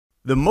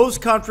The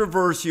most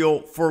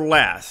controversial for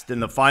last in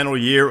the final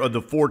year of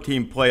the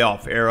 4-team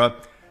playoff era.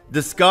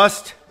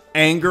 Disgust,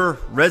 anger,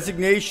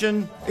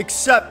 resignation,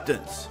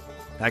 acceptance.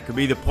 That could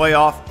be the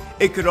playoff.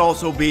 It could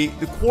also be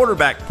the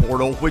quarterback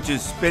portal, which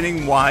is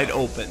spinning wide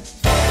open.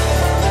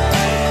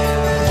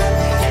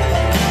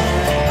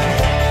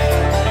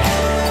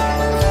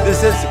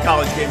 This is the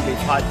College GameDay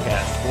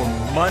Podcast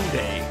for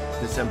Monday,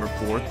 December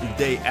 4th, the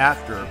day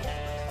after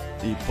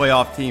the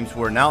playoff teams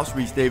were announced.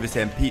 Rece Davis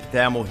and Pete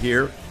Thamel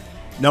here.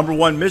 Number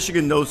 1,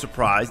 Michigan, no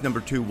surprise. Number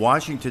 2,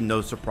 Washington,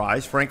 no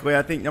surprise. Frankly,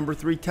 I think number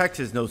 3,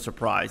 Texas, no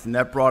surprise. And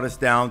that brought us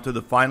down to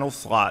the final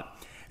slot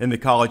in the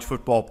college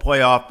football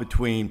playoff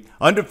between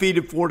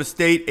undefeated Florida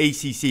State,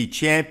 ACC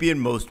champion,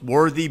 most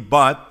worthy,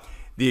 but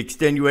the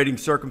extenuating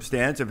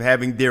circumstance of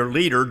having their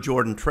leader,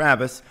 Jordan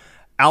Travis,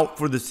 out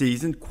for the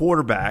season,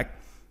 quarterback,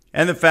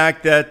 and the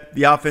fact that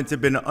the offense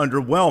had been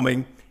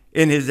underwhelming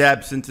in his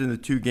absence in the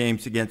 2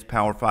 games against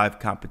Power 5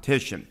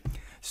 competition.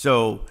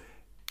 So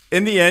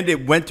in the end,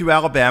 it went to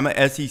Alabama,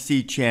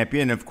 SEC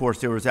champion. Of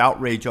course, there was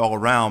outrage all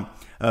around.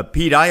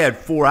 Pete, I had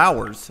 4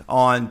 hours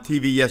on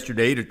TV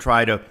yesterday to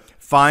try to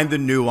find the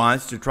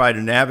nuance, to try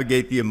to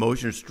navigate the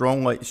emotion,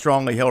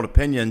 strongly held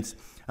opinions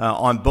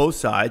on both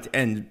sides,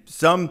 and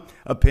some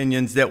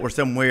opinions that were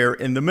somewhere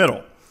in the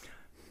middle.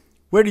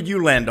 Where did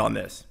you land on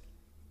this?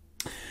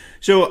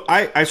 So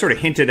I sort of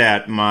hinted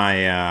at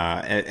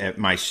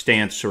my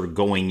stance sort of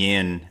going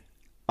in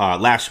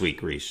last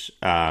week, Rece.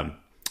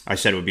 I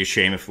said it would be a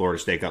shame if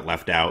Florida State got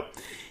left out.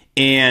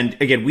 And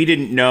again, we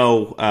didn't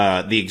know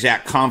the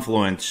exact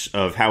confluence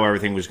of how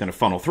everything was going to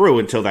funnel through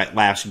until that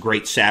last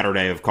great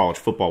Saturday of college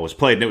football was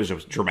played. And it was a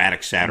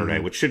dramatic Saturday,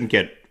 which shouldn't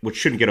get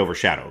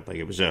overshadowed. Like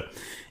it was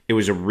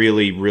a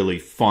really, really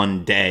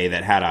fun day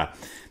that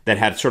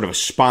had sort of a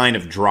spine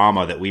of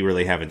drama that we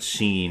really haven't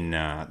seen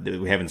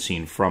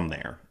from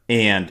there.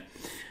 And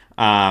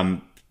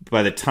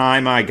by the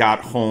time I got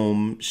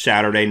home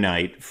Saturday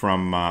night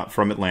from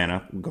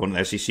Atlanta, going to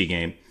the SEC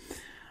game,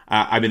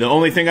 the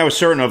only thing I was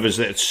certain of is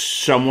that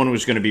someone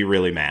was going to be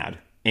really mad,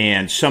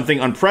 and something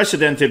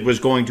unprecedented was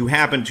going to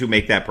happen to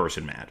make that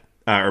person mad,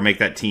 or make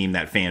that team,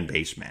 that fan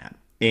base mad.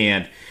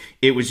 And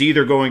it was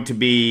either going to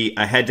be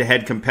a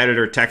head-to-head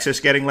competitor, Texas,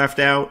 getting left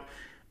out,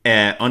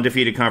 an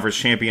undefeated conference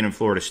champion in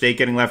Florida State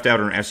getting left out,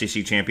 or an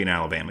SEC champion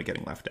Alabama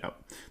getting left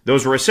out.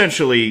 Those were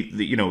essentially,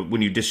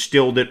 when you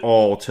distilled it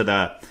all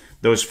to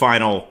those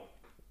final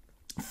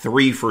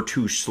 3 for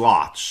 2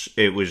 slots,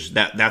 it was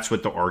that's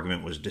what the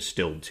argument was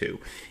distilled to.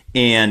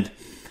 And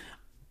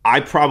I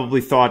probably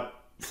thought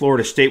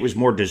Florida State was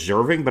more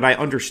deserving, but I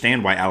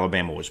understand why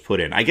Alabama was put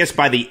in. I guess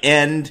by the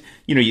end,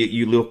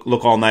 you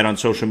look all night on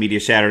social media,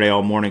 Saturday,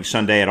 all morning,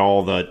 Sunday, at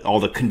all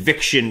the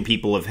conviction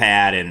people have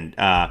had, and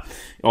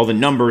all the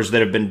numbers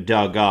that have been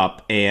dug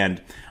up,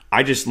 and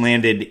I just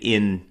landed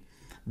in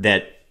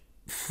that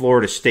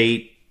Florida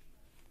State,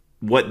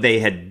 what they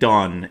had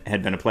done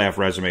had been a playoff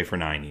resume for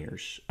 9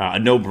 years, a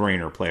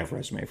no-brainer playoff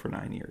resume for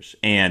 9 years.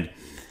 And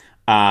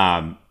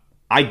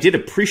I did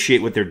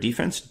appreciate what their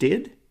defense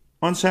did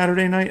on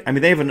Saturday night. I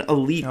mean, they have an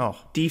elite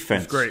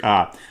defense. Great.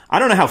 I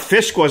don't know how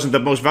Fisk wasn't the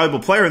most valuable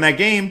player in that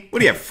game. What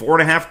do you have,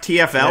 4.5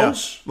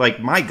 TFLs? Yeah.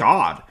 Like, my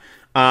God.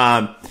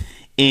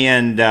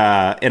 And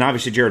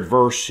obviously Jared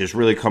Verse has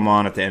really come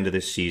on at the end of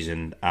this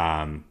season.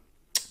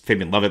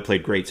 Fabian Lovett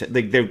played great.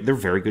 They're a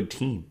very good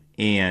team.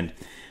 And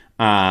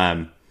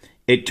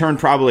it turned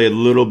probably a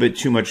little bit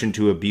too much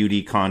into a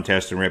beauty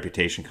contest and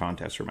reputation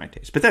contest for my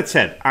taste. But that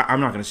said,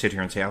 I'm not going to sit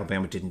here and say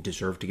Alabama didn't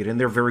deserve to get in.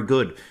 They're very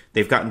good.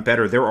 They've gotten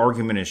better. Their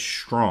argument is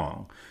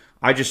strong.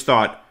 I just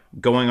thought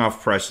going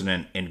off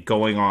precedent and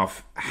going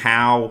off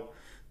how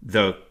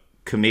the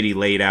committee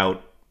laid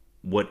out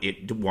what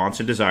it wants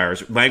and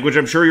desires, language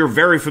I'm sure you're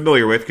very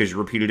familiar with because you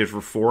repeated it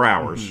for 4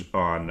 hours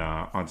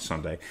on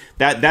Sunday.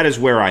 That is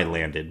where I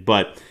landed.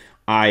 But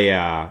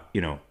I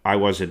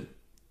wasn't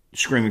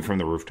screaming from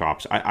the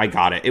rooftops. I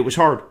got it. It was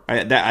hard.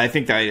 I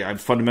think that I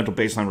have fundamental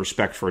baseline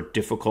respect for a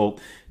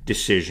difficult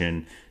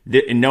decision,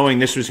 knowing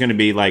this was going to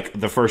be like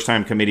the first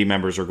time committee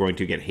members are going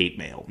to get hate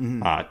mail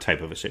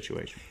type of a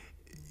situation.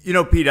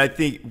 Pete, I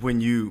think when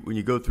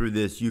you go through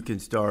this, you can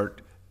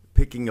start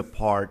picking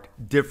apart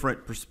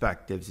different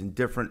perspectives and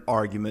different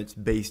arguments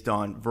based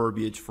on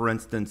verbiage. For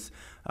instance,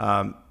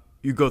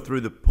 you go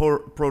through the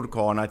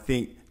protocol, and I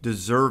think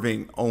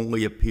deserving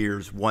only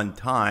appears one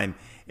time.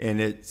 And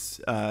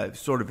it's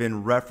sort of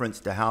in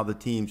reference to how the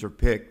teams are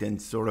picked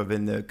and sort of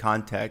in the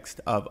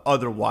context of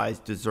otherwise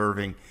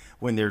deserving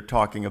when they're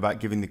talking about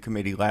giving the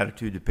committee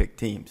latitude to pick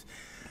teams.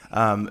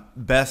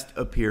 Best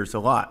appears a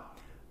lot.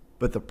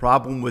 But the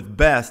problem with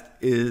best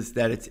is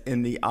that it's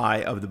in the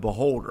eye of the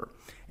beholder.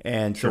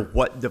 And so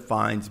what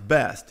defines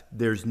best?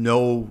 There's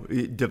no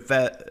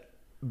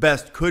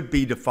best could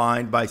be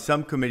defined by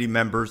some committee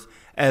members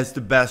as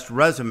the best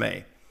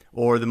resume,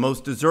 or the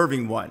most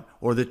deserving one,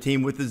 or the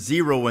team with a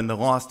 0 in the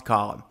lost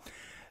column.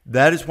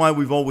 That is why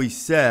we've always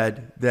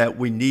said that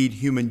we need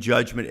human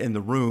judgment in the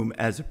room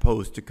as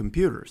opposed to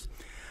computers.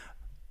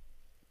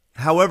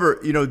 However,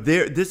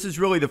 this is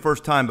really the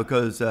first time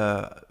because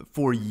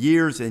for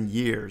years and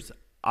years,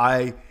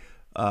 I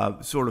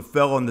sort of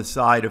fell on the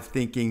side of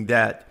thinking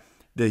that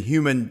the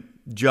human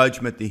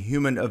judgment, the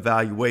human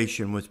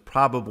evaluation was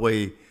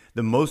probably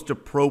the most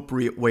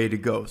appropriate way to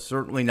go.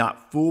 Certainly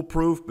not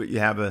foolproof, but you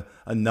have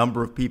a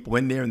number of people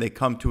in there and they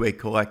come to a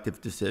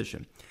collective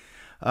decision.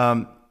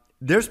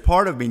 There's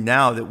part of me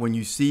now that when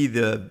you see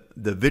the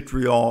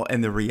vitriol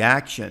and the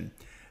reaction,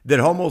 that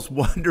almost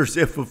wonders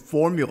if a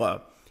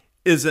formula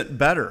isn't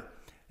better.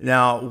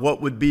 Now,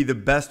 what would be the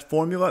best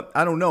formula?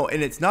 I don't know.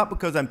 And it's not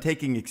because I'm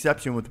taking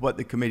exception with what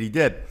the committee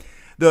did.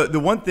 The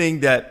one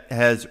thing that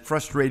has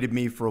frustrated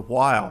me for a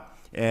while,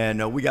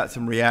 and we got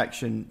some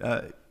reaction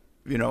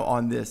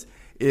on this,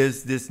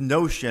 is this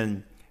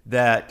notion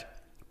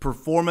that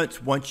performance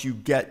once you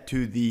get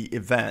to the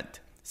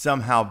event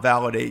somehow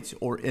validates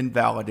or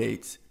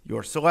invalidates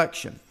your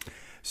selection.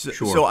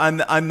 So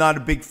I'm not a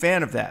big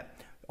fan of that.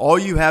 All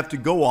you have to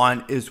go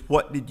on is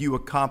what did you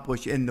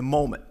accomplish in the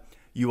moment.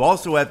 You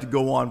also have to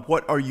go on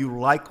what are you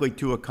likely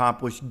to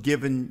accomplish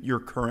given your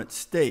current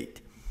state.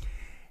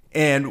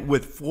 And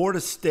with Florida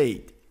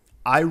State,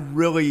 I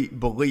really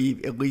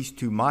believe, at least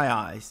to my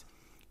eyes,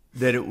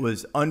 that it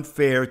was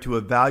unfair to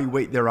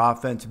evaluate their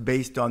offense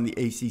based on the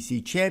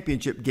ACC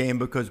championship game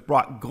because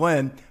Brock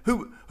Glenn,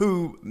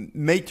 who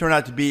may turn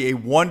out to be a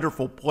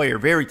wonderful player,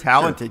 very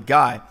talented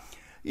guy,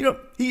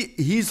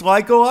 he's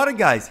like a lot of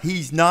guys.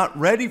 He's not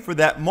ready for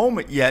that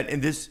moment yet in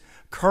this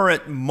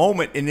current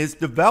moment in his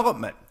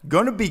development.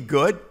 Going to be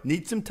good,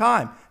 needs some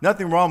time.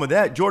 Nothing wrong with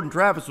that. Jordan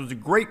Travis was a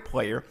great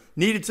player,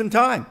 needed some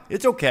time.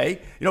 It's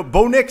okay.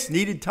 Bo Nix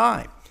needed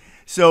time.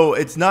 So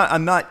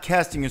I'm not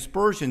casting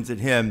aspersions at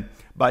him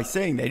by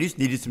saying that. He just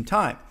needed some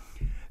time.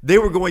 They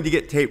were going to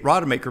get Tate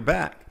Rodemaker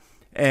back.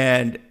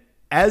 And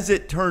as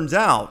it turns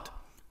out,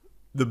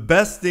 the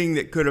best thing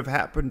that could have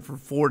happened for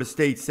Florida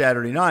State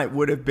Saturday night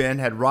would have been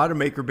had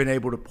Rodemaker been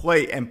able to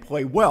play and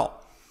play well.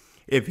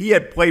 If he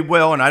had played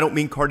well, and I don't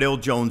mean Cardale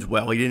Jones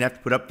well, he didn't have to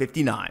put up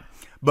 59,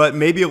 but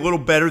maybe a little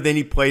better than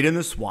he played in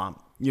the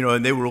Swamp,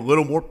 and they were a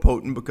little more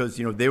potent because,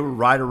 they were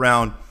right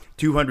around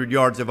 200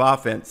 yards of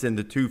offense in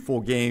the 2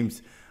 full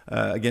games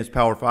against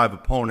Power 5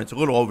 opponents, a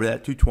little over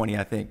that, 220,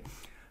 I think,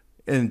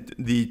 in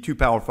the 2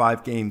 Power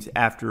 5 games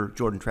after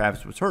Jordan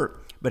Travis was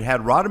hurt. But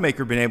had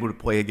Rodemaker been able to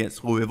play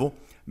against Louisville,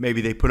 maybe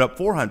they put up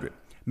 400.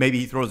 Maybe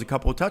he throws a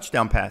couple of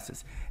touchdown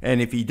passes.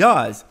 And if he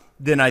does,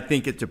 then I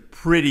think it's a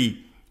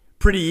pretty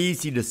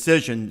easy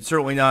decision,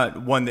 certainly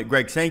not one that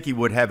Greg Sankey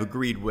would have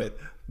agreed with,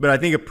 but I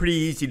think a pretty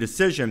easy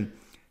decision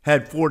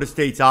had Florida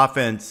State's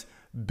offense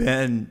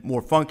been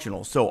more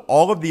functional. So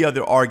all of the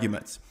other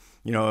arguments,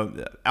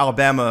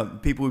 Alabama,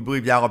 people who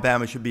believed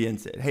Alabama should be in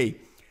said, hey,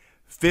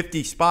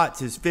 50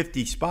 spots is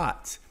 50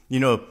 spots.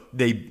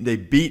 They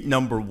beat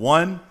number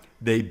 1,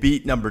 they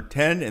beat number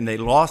 10, and they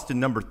lost to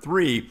number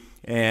 3.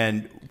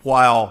 And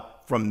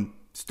while from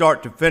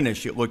start to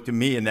finish, it looked to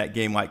me in that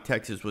game like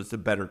Texas was the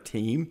better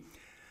team,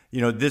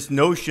 this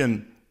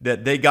notion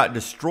that they got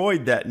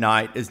destroyed that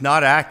night is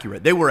not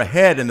accurate. They were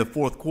ahead in the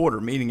fourth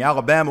quarter, meaning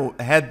Alabama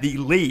had the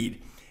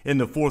lead in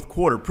the fourth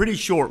quarter, pretty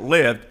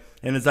short-lived.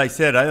 And as I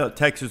said, I thought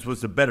Texas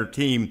was the better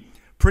team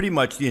pretty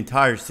much the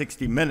entire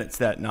 60 minutes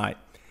that night.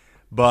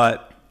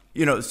 But,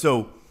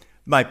 so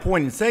my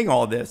point in saying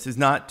all this is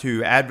not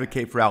to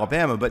advocate for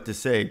Alabama, but to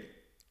say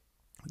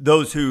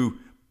those who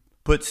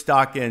put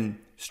stock in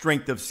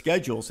strength of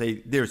schedule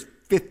say there's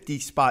 50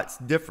 spots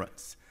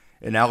difference.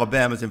 In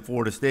Alabama's and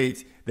Florida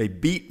State's, they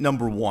beat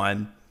number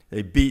 1,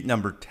 they beat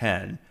number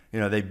 10.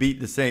 They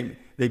beat the same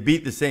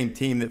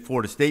team that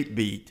Florida State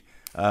beat,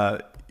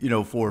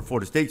 for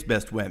Florida State's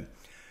best win.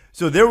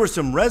 So there were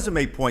some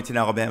resume points in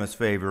Alabama's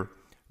favor,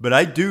 but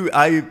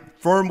I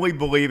firmly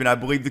believe, and I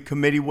believe the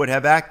committee would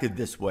have acted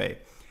this way,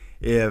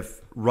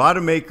 if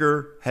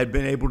Rodemaker had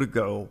been able to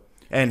go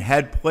and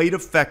had played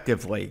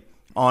effectively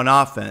on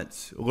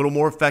offense, a little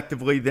more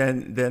effectively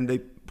than they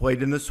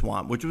played in the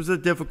Swamp, which was a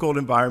difficult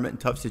environment and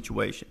tough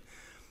situation,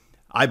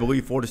 I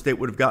believe Florida State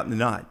would have gotten the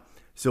nod.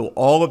 So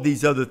all of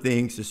these other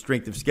things, the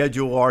strength of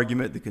schedule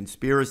argument, the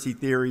conspiracy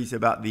theories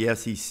about the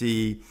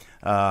SEC,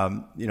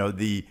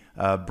 the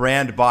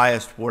brand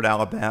bias toward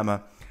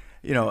Alabama,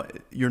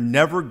 you're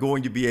never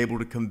going to be able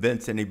to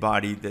convince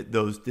anybody that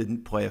those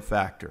didn't play a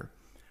factor.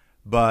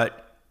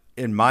 But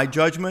in my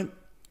judgment,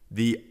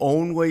 the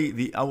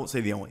overwhelming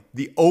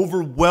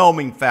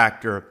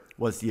factor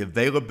was the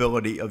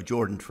availability of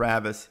Jordan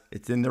Travis.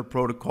 It's in their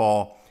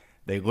protocol.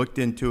 They looked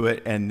into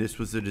it, and this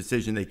was the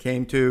decision they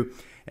came to.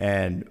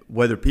 And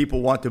whether people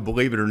want to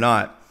believe it or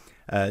not,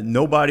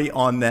 nobody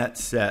on that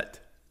set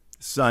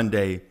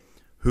Sunday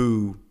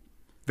who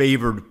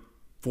favored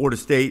Florida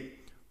State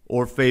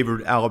or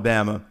favored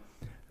Alabama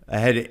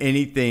had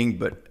anything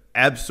but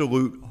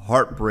absolute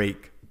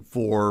heartbreak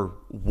for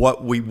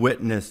what we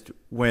witnessed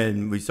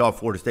when we saw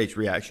Florida State's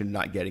reaction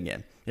not getting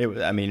in. It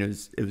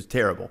was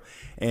terrible.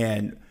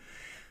 And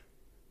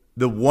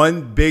the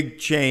one big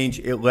change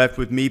it left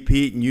with me,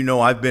 Pete, and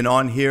I've been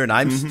on here, and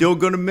I'm still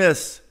going to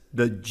miss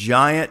the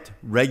giant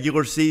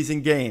regular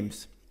season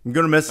games. I'm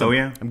going to miss them. Oh,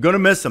 yeah? I'm going to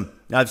miss them.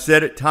 I've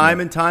said it time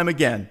and time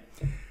again.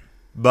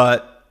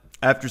 But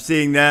after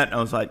seeing that,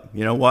 I was like,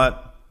 you know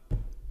what?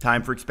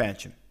 Time for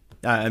expansion.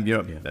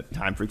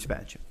 Time for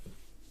expansion.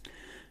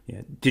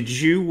 Yeah. Did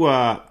you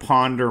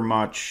ponder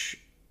much,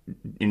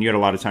 and you had a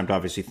lot of time to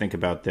obviously think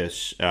about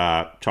this,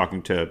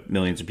 talking to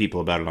millions of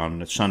people about it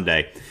on a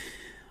Sunday,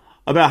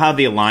 about how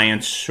the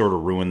alliance sort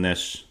of ruined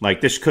this? Like,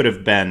 this should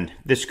have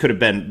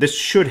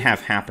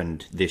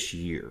happened this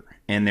year.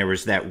 And there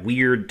was that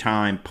weird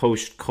time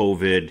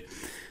post-COVID,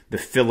 the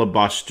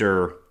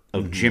filibuster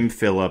of Jim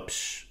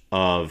Phillips,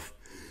 of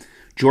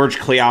George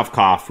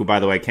Kliavkoff, who, by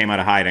the way, came out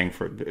of hiding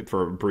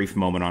for a brief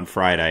moment on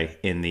Friday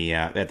in the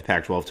at the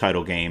Pac-12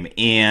 title game,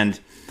 and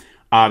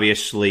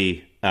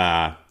obviously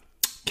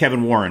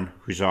Kevin Warren,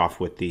 who's off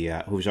with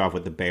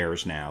the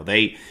Bears now.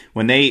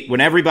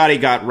 When everybody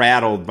got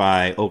rattled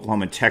by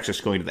Oklahoma and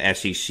Texas going to the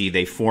SEC,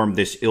 they formed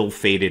this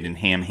ill-fated and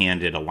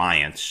ham-handed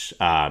alliance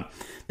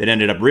that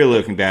ended up really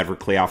looking bad for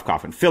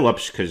Kliavkoff and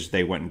Phillips, because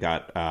they ended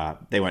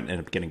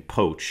up getting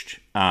poached.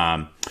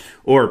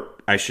 Or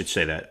I should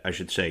say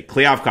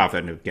Kliavkoff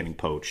ended up getting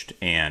poached,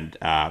 and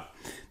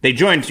they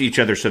joined each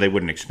other so they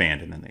wouldn't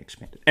expand, and then they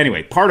expanded.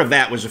 Anyway, part of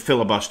that was a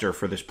filibuster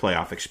for this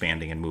playoff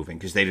expanding and moving,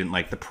 because they didn't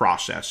like the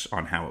process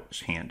on how it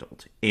was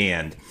handled.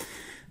 And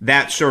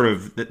that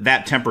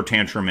temper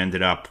tantrum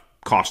ended up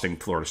costing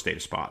Florida State a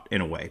spot,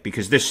 in a way,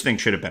 because this thing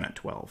should have been at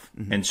 12.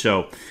 And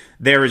so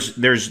there's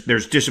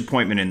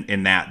disappointment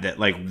in that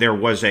like there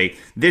was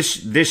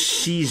this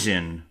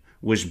season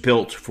was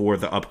built for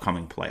the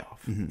upcoming playoff.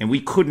 And we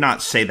could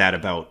not say that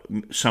about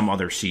some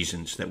other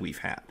seasons that we've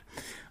had.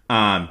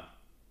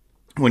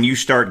 When you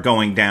start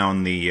going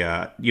down the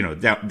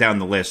down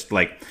the list,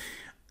 like,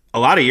 a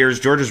lot of years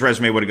Georgia's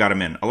resume would have got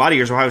him in. A lot of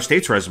years Ohio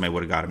State's resume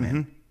would have got him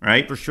in,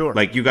 right? For sure.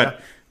 Like, you have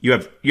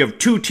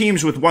two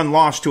teams with one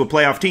loss to a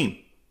playoff team.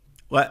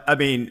 Well, I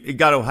mean, it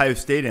got Ohio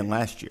State in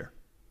last year.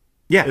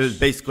 Yes. It was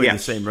basically the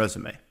same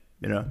resume,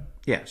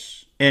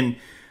 Yes. And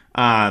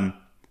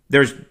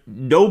there's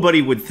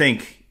nobody would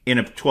think in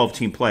a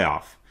 12-team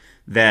playoff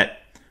that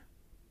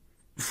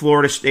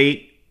Florida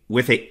State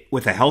with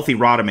a healthy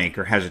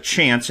Rodemaker has a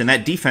chance, and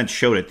that defense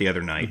showed it the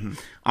other night.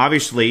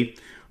 Obviously,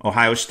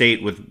 Ohio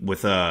State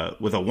with a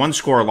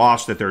one-score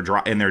loss that they're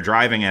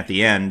driving at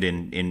the end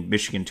in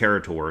Michigan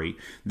territory,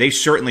 they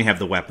certainly have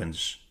the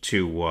weapons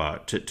to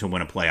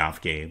win a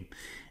playoff game.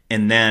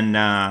 And then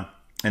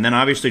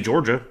obviously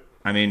Georgia.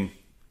 I mean,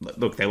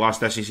 look, they lost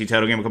the SEC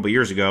title game a couple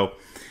years ago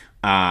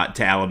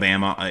to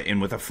Alabama,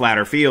 and with a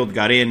flatter field,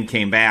 got in,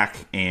 came back,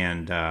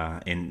 and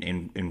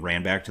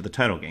ran back to the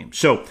title game.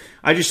 So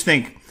I just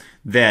think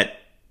that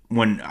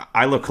when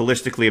I look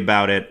holistically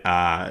about it,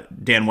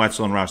 Dan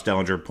Wetzel and Ross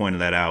Dellinger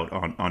pointed that out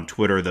on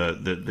Twitter,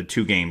 the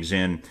 2 games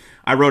in.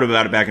 I wrote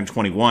about it back in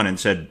 21 and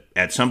said,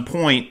 at some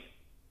point,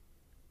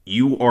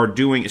 you are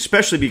doing,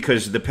 especially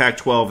because the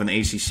Pac-12 and the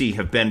ACC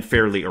have been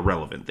fairly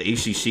irrelevant. The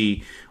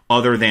ACC,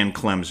 other than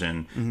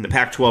Clemson, the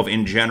Pac-12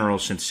 in general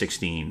since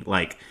 16,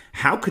 like,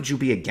 how could you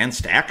be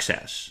against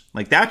access?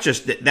 Like,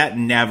 that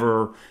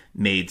never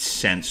made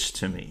sense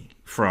to me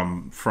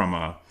from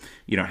a,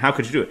 how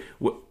could you do it?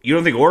 You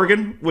don't think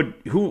Oregon would,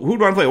 who'd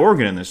want to play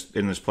Oregon in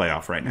this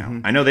playoff right now?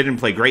 I know they didn't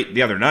play great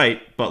the other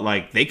night, but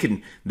like, they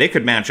could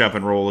match up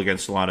and roll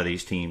against a lot of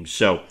these teams.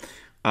 So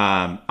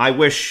I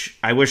wish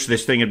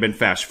this thing had been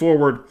fast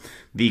forward.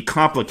 The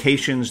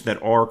complications that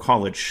are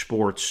college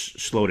sports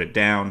slowed it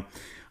down.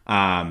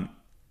 The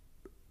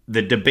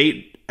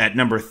debate at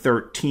number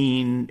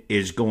 13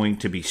 is going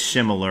to be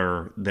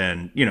similar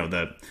than,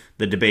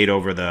 the debate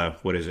over the,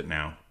 what is it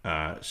now?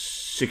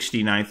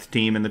 69th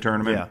team in the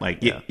tournament.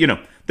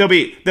 There'll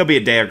be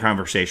a day of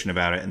conversation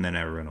about it, and then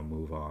everyone will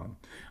move on.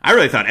 I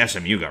really thought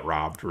SMU got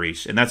robbed,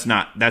 Rece, and that's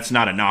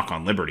not a knock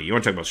on Liberty. You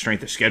want to talk about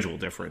strength of schedule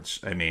difference?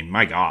 I mean,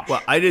 my gosh.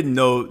 Well, I didn't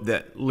know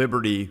that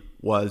Liberty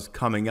was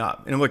coming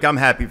up, and look, I'm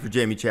happy for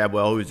Jamie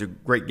Chadwell, who's a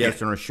great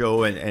guest on our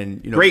show,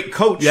 and great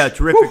coach. Yeah,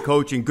 terrific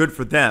coach, and good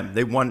for them.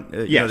 They won.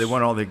 They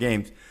won all their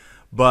games.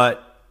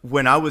 But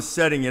when I was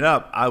setting it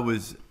up, I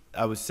was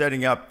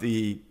setting up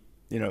the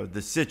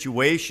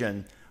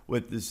situation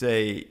with to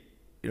say,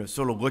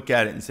 sort of look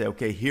at it and say,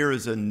 okay, here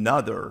is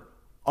another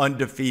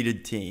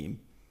undefeated team.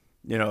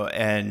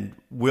 And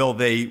will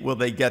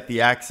they get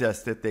the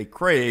access that they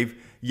crave?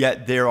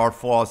 Yet there are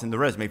flaws in the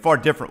resume, far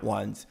different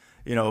ones.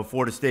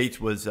 Florida State's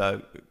was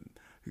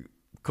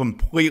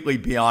completely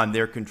beyond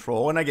their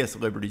control, and I guess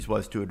Liberty's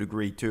was to a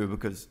degree too,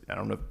 because I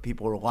don't know if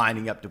people are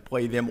lining up to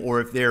play them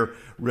or if they're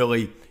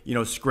really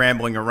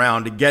scrambling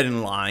around to get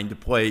in line to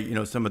play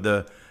some of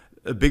the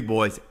big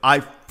boys. I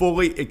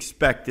fully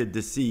expected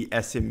to see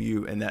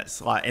SMU in that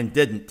slot and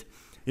didn't.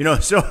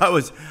 So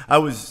I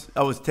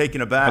was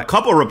taken aback. A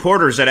couple of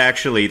reporters that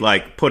actually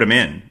put him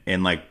in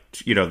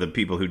the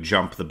people who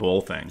jumped the bowl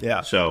thing.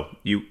 Yeah. So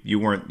you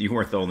weren't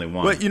the only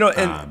one.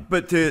 But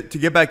but to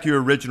get back to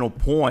your original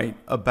point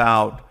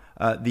about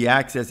the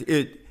access,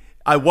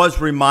 I was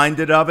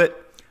reminded of it.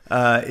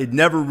 It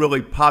never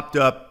really popped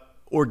up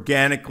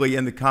organically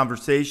in the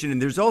conversation,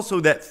 and there's also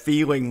that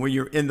feeling when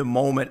you're in the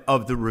moment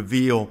of the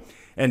reveal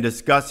and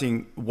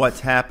discussing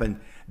what's happened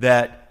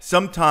that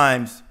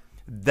sometimes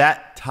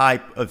that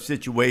type of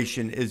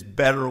situation is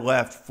better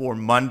left for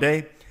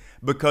Monday,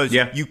 because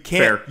you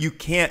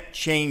can't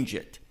change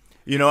it.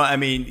 I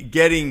mean,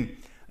 getting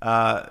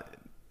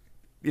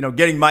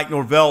Mike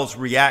Norvell's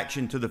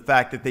reaction to the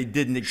fact that they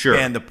didn't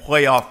expand the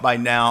playoff by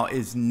now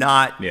is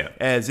not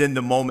as in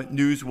the moment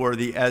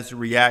newsworthy as the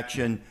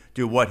reaction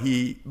to what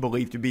he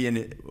believed to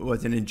be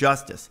was an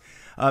injustice.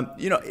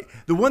 The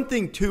one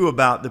thing too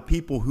about the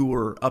people who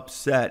were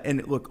upset,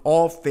 and look,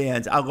 all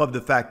fans, I love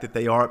the fact that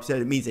they are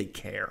upset. It means they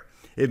care.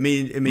 It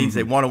means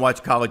they want to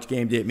watch College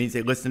Game Day. It means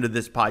they listen to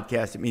this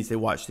podcast. It means they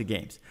watch the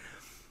games.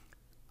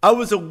 I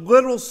was a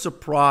little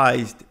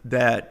surprised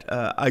that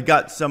I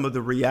got some of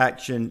the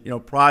reaction,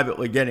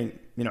 privately getting,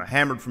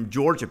 hammered from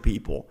Georgia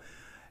people.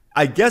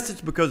 I guess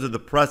it's because of the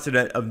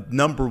precedent of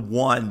number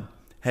one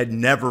had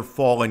never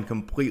fallen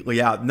completely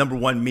out. Number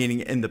one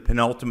meaning in the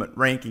penultimate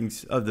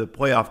rankings of the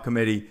playoff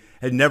committee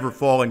had never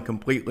fallen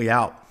completely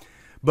out.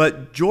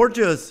 But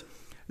Georgia's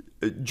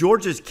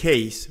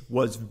case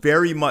was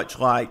very much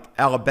like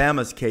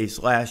Alabama's case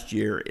last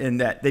year in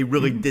that they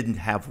really didn't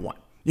have one.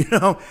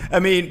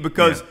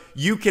 Because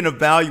you can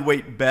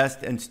evaluate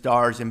best and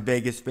stars and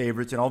Vegas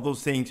favorites and all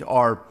those things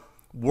are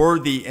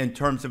worthy in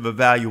terms of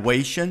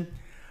evaluation.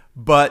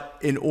 But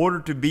in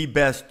order to be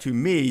best to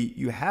me,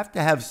 you have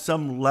to have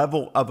some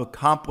level of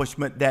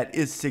accomplishment that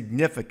is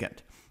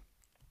significant.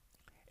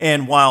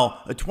 And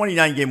while a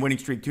 29-game winning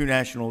streak, 2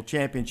 national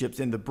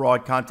championships in the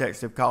broad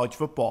context of college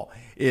football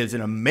is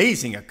an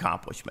amazing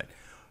accomplishment,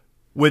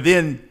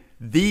 within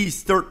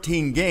these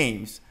 13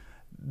 games,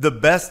 the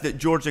best that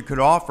Georgia could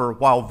offer,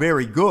 while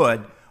very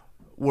good,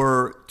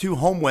 were 2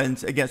 home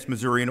wins against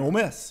Missouri and Ole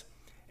Miss.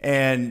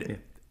 And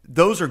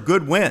those are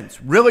good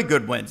wins, really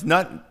good wins.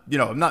 I'm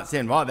not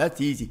saying, wow, that's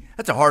easy.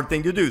 That's a hard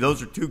thing to do.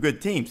 Those are 2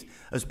 good teams,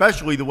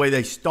 especially the way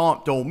they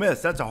stomped Ole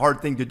Miss. That's a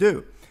hard thing to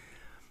do.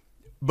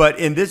 But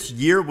in this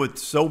year with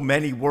so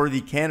many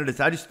worthy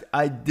candidates,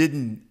 I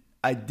didn't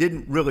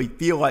really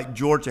feel like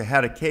Georgia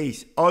had a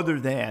case other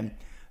than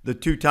the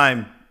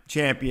 2-time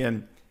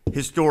champion.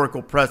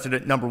 Historical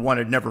precedent, number one,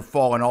 had never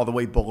fallen all the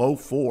way below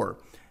 4.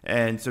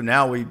 And so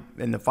now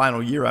in the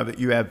final year of it,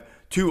 you have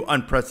 2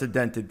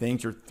 unprecedented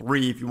things, or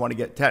 3 if you want to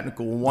get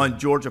technical. 1,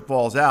 Georgia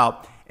falls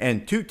out,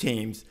 and 2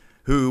 teams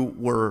who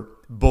were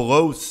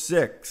below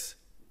 6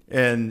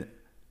 in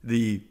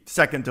the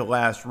second to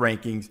last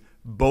rankings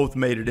both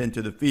made it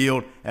into the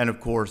field. And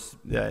of course,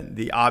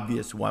 the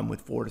obvious one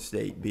with Florida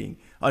State being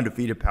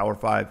undefeated Power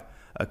 5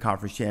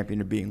 conference champion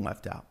and being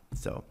left out.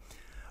 So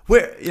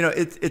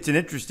it's an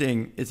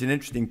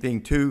interesting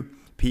thing too,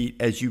 Pete,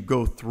 as you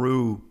go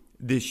through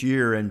this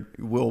year, and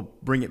we'll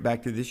bring it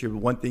back to this year.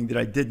 But one thing that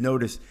I did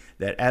notice,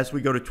 that as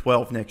we go to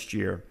 12 next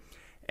year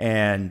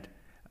and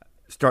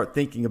start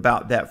thinking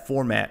about that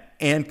format,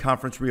 and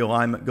conference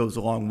realignment goes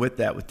along with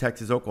that, with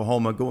Texas,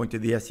 Oklahoma going to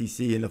the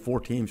SEC and the 4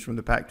 teams from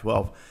the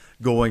Pac-12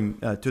 going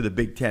to the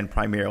Big Ten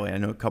primarily. I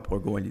know a couple are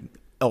going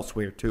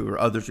elsewhere too, or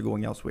others are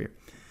going elsewhere.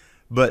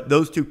 But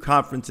those 2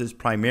 conferences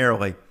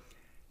primarily,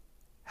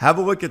 have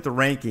a look at the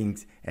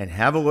rankings and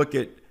have a look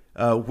at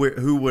it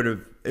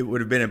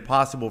would have been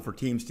impossible for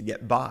teams to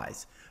get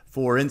buys.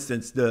 For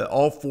instance,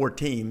 all 4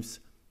 teams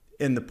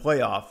in the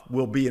playoff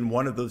will be in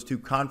one of those 2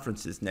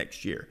 conferences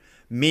next year,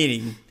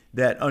 meaning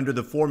that under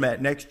the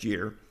format next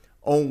year,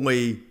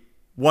 only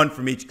 1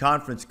 from each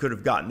conference could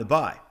have gotten the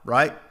bye,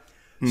 right?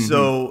 Mm-hmm.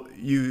 So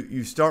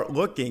you start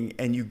looking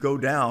and you go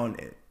down,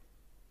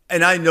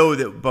 and I know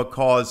that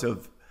because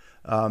of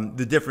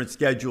the different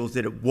schedules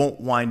that it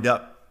won't wind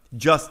up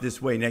just this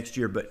way next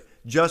year, but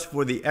just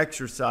for the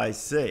exercise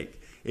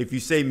sake, if you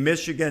say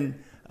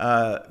Michigan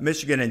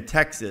and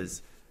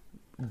Texas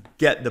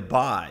get the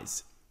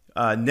byes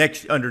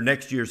under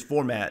next year's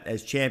format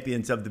as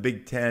champions of the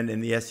Big Ten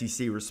and the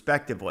SEC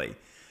respectively,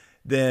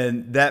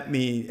 then that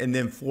means, and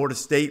then Florida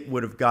State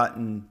would have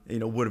gotten the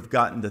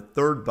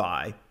 3rd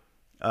bye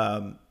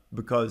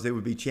because they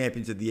would be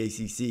champions of the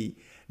ACC.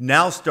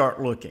 Now start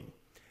looking,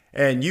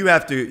 and you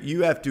have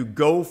to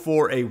go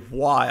for a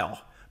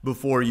while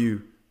before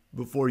you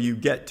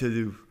get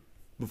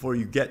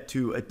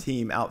to a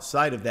team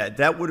outside of that.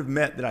 That would have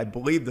meant that I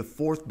believe the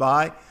 4th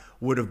bye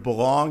would have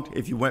belonged,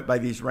 if you went by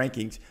these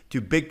rankings,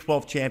 to Big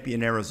 12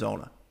 champion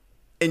Arizona.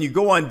 And you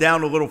go on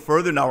down a little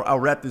further, and I'll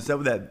wrap this up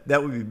with that.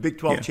 That would be Big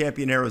 12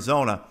 champion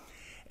Arizona.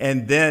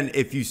 And then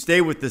if you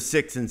stay with the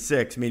 6 and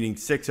 6, meaning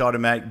 6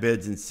 automatic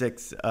bids and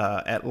 6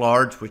 at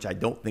large, which I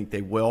don't think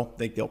they will. I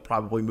think they'll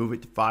probably move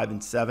it to 5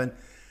 and 7.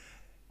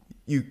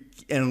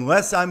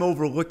 Unless I'm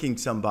overlooking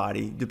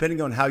somebody, depending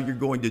on how you're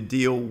going to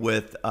deal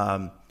with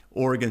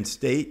Oregon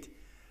State,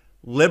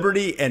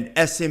 Liberty and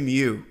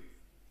SMU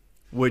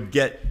would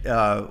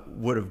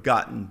have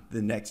gotten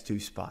the next 2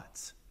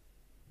 spots.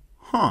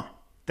 Huh.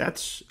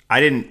 I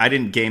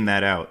didn't game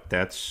that out.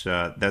 That's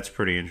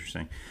pretty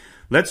interesting.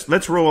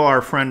 Let's roll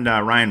our friend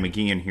Ryan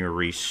McGee in here,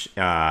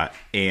 Rece,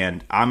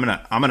 and I'm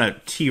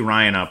gonna tee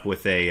Ryan up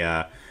with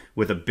a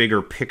with a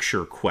bigger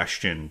picture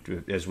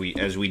question as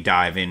we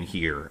dive in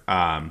here.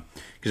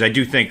 Because I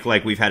do think,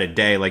 like, we've had a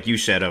day, like you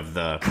said, of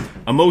the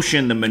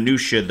emotion, the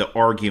minutia, the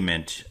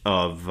argument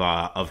of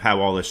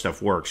how all this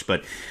stuff works.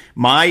 But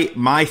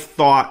my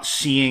thought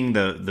seeing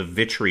the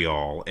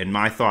vitriol, and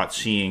my thought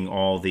seeing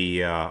all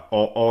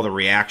the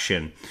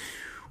reaction,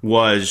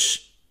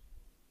 was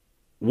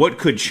what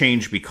could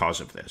change because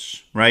of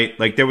this, right?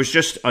 Like, there was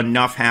just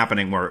enough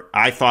happening where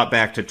I thought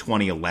back to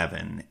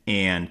 2011,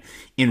 and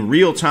in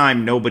real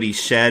time, nobody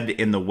said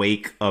in the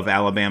wake of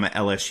Alabama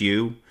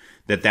LSU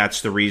that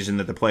that's the reason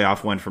that the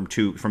playoff went from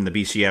the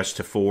BCS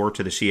to 4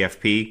 to the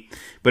CFP.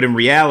 But in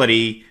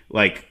reality,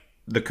 like,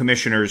 the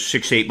commissioners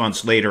 6-8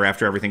 months later,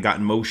 after everything got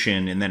in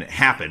motion and then it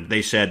happened,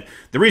 they said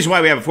the reason why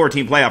we have a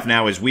 14 playoff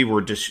now is we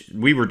were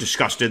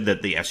disgusted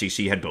that the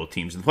SEC had both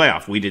teams in the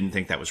playoff. We didn't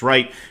think that was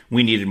right.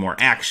 We needed more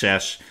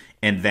access,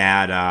 and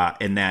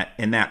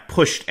that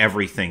pushed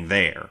everything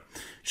there.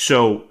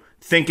 So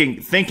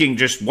thinking,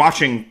 just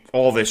watching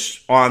all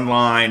this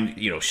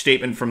online,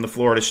 statement from the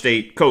Florida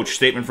State coach,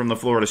 statement from the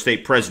Florida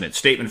State president,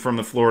 statement from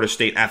the Florida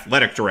State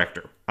athletic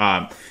director.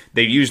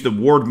 They used the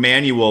Ward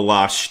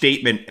Manual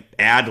statement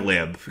ad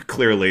lib,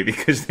 clearly,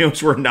 because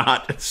those were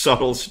not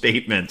subtle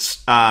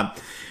statements. I'd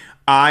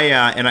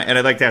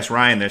like to ask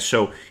Ryan this.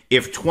 So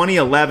if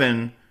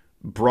 2011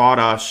 brought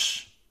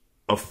us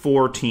a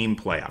 4-team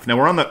playoff, now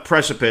we're on the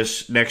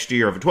precipice next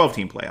year of a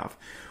 12-team playoff,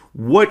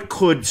 what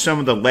could some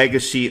of the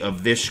legacy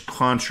of this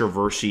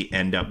controversy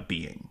end up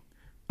being?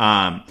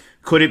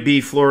 Could it be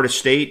Florida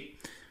State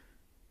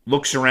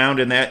looks around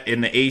in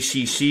the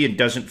ACC and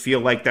doesn't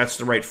feel like that's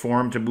the right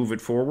forum to move it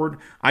forward?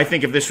 I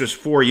think if this was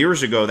 4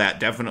 years ago,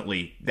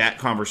 that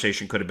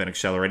conversation could have been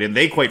accelerated. And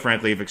they, quite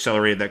frankly, have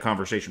accelerated that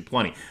conversation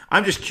plenty.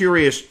 I'm just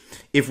curious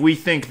if we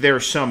think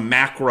there's some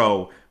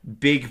macro,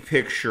 big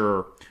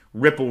picture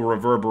ripple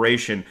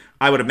reverberation.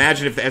 I would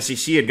imagine if the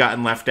SEC had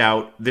gotten left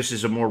out, this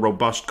is a more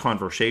robust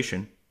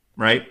conversation,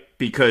 right?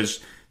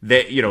 Because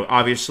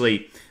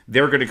obviously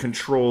they're going to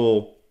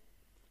control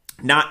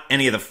not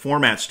any of the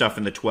format stuff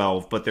in the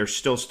 12, but there's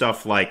still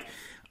stuff like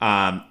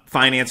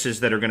finances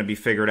that are going to be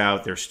figured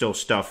out. There's still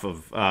stuff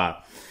of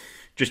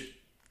just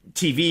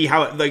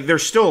TV.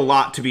 There's still a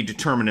lot to be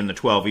determined in the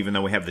 12, even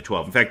though we have the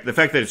 12. In fact, the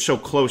fact that it's so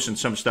close and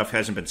some stuff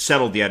hasn't been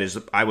settled yet is,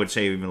 I would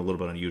say, even a little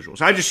bit unusual.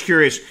 So I'm just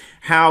curious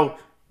how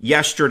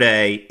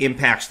yesterday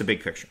impacts the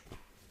big picture.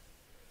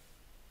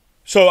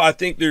 So I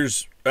think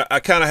I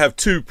kind of have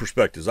two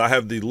perspectives. I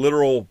have the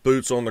literal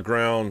boots on the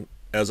ground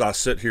as I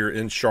sit here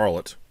in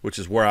Charlotte, which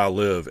is where I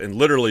live, and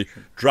literally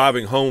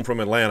driving home from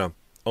Atlanta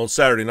on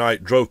Saturday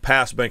night, drove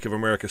past Bank of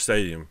America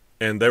Stadium,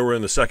 and they were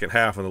in the second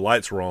half and the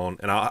lights were on,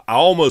 and I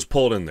almost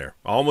pulled in there.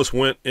 I almost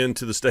went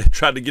into the stadium,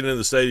 tried to get into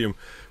the stadium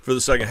for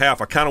the second half.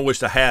 I kind of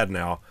wished I had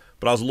now,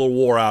 but I was a little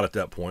wore out at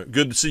that point.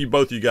 Good to see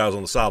both of you guys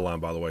on the sideline,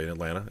 by the way, in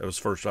Atlanta. It was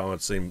the first time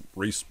I'd seen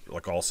Rece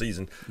like all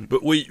season.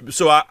 But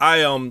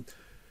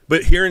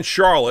but here in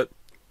Charlotte,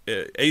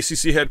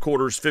 ACC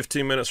headquarters,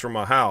 15 minutes from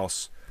my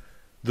house,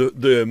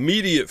 the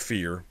immediate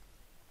fear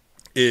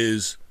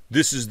is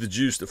this is the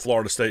juice that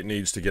Florida State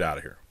needs to get out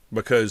of here.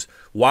 Because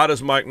why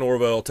does Mike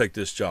Norvell take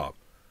this job?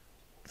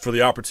 For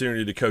the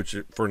opportunity to coach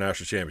it for a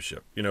national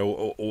championship.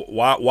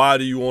 Why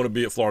do you want to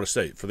be at Florida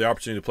State? For the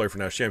opportunity to play for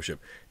a national championship.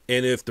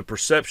 And if the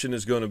perception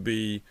is going to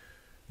be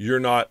you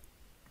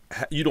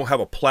don't have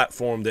a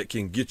platform that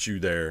can get you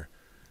there,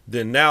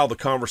 then now the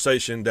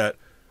conversation that,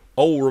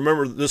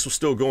 remember this was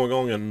still going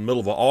on in the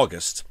middle of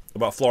August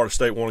about Florida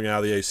State wanting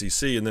out of the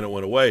ACC and then it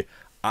went away.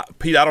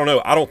 Pete, I don't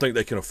know. I don't think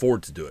they can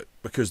afford to do it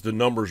because the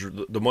numbers,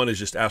 the money is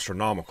just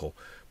astronomical.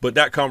 But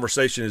that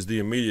conversation is the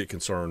immediate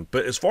concern.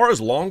 But as far as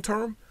long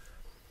term,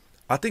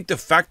 I think the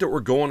fact that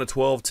we're going to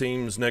 12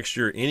 teams next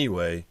year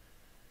anyway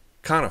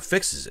kind of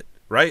fixes it,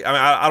 right? I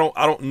mean,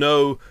 I don't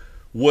know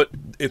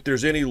if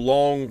there's any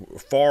long,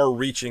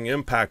 far-reaching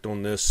impact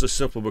on this, just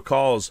simply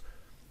because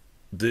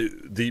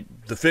the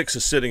fix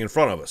is sitting in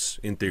front of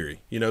us. In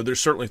theory, there's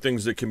certainly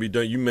things that can be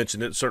done. You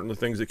mentioned it. Certainly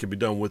things that can be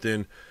done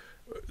within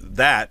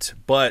that,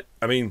 but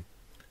I mean,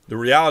 the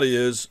reality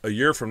is a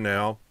year from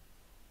now,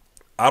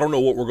 I don't know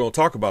what we're going to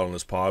talk about on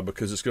this pod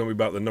because it's going to be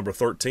about the number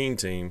 13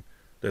 team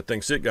that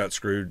thinks it got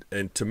screwed,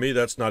 and to me,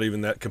 that's not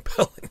even that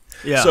compelling.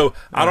 Yeah. So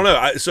I don't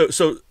know.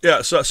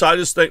 So I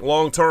just think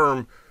long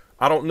term,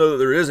 I don't know that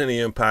there is any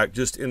impact.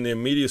 Just in the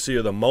immediacy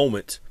of the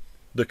moment,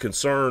 the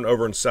concern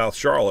over in South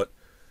Charlotte,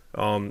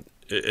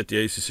 at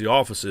the ACC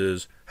office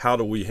is how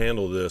do we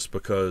handle this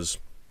because,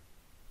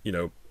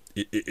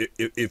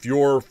 if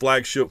your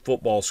flagship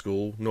football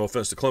school, no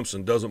offense to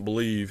Clemson, doesn't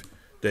believe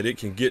that it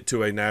can get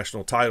to a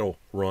national title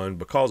run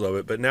because of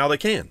it, but now they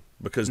can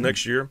because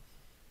next year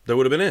they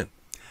would have been in.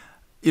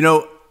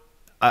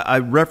 I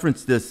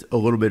referenced this a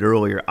little bit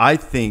earlier. I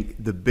think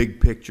the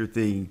big picture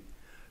thing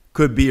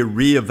could be a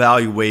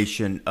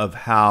reevaluation of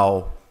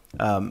how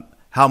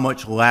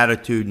much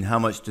latitude and how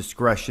much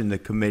discretion the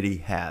committee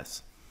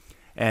has,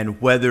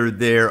 and whether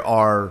there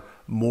are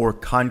more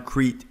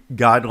concrete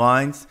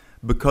guidelines.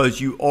 because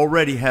you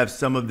already have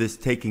some of this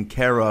taken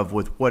care of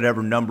with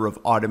whatever number of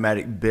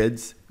automatic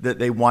bids that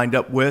they wind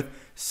up with.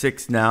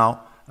 6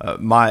 now.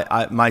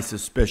 My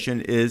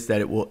suspicion is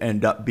that it will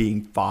end up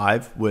being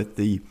 5 with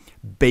the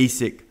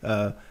basic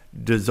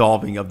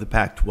dissolving of the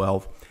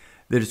Pac-12.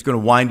 That it's going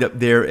to wind up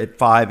there at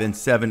 5 and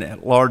 7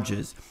 at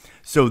larges.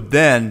 So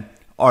then,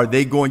 are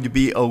they going to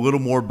be a little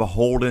more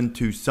beholden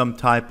to some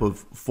type of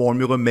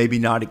formula? Maybe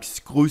not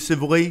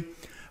exclusively,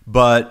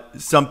 but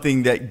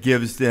something that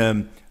gives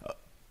them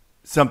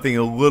something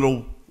a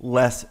little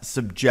less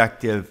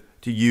subjective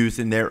to use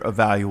in their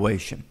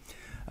evaluation.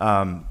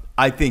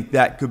 I think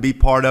that could be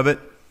part of it,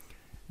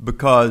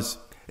 because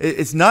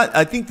it's not.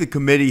 I think the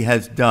committee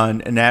has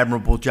done an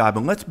admirable job,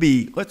 and let's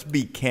be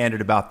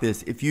candid about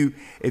this. If you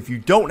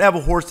don't have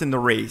a horse in the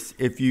race,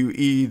 if you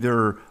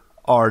either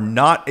are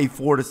not a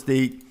Florida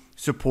State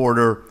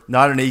supporter,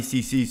 not an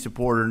ACC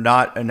supporter,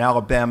 not an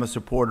Alabama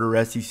supporter,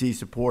 or SEC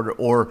supporter,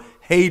 or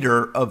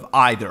hater of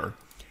either,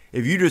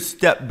 if you just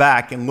step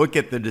back and look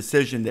at the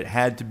decision that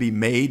had to be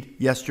made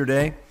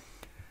yesterday,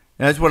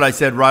 and that's what I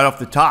said right off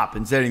the top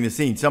in setting the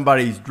scene.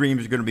 Somebody's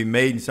dreams are going to be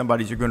made and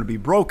somebody's are going to be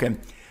broken.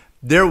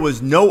 There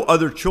was no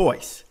other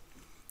choice.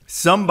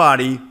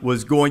 Somebody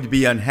was going to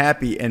be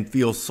unhappy and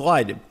feel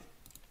slighted.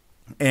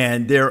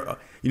 And there,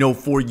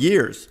 for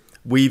years,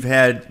 we've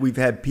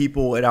had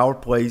people at our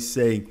place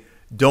saying,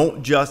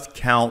 don't just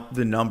count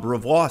the number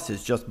of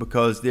losses. Just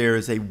because there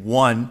is a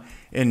 1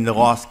 in the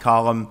loss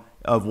column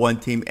of one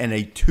team and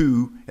a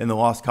 2 in the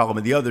loss column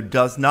of the other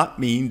does not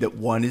mean that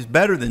 1 is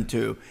better than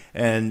 2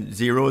 and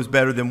 0 is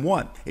better than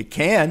 1. It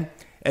can,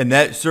 and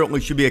that certainly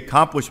should be an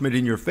accomplishment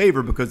in your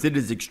favor, because it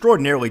is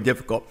extraordinarily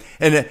difficult.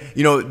 And,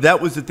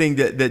 that was the thing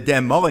that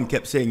Dan Mullen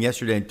kept saying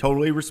yesterday, and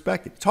totally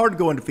respect it. It's hard to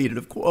go undefeated.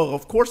 Of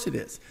course it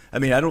is. I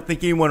mean, I don't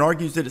think anyone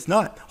argues that it's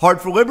not. Hard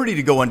for Liberty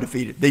to go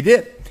undefeated. They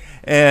did.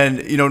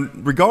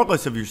 And,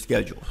 regardless of your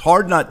schedule,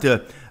 hard not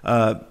to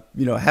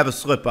have a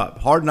slip up.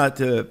 Hard not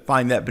to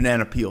find that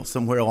banana peel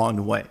somewhere along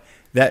the way.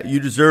 That you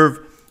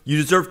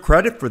deserve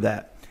credit for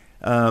that.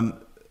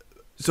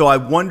 So I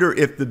wonder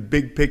if the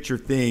big picture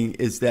thing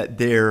is that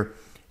there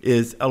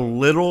is a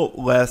little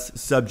less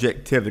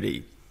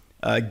subjectivity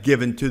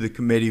given to the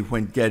committee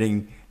when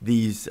getting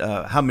these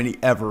how many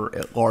ever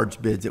at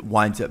large bids it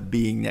winds up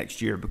being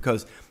next year.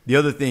 Because the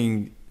other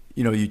thing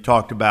you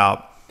talked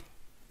about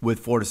with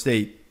Florida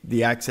State,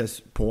 the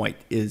access point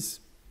is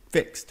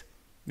fixed.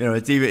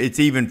 It's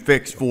even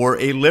fixed for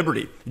a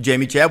Liberty.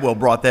 Jamie Chadwell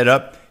brought that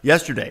up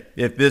yesterday.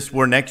 If this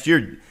were next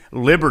year,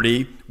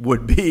 Liberty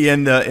would be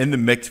in the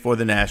mix for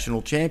the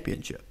national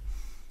championship.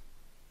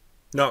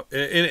 No,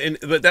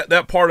 but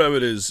that part of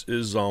it is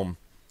and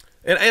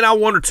I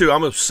wonder too.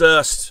 I'm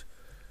obsessed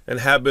and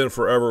have been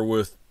forever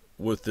with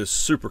this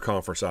super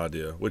conference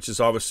idea, which is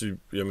obviously,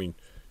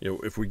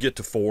 if we get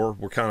to 4,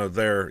 we're kind of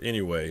there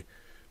anyway.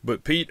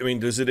 But Pete,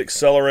 does it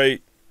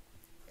accelerate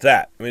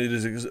that?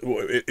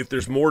 If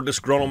there's more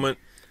disgruntlement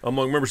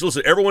among members,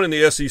 listen, everyone in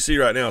the SEC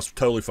right now is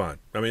totally fine.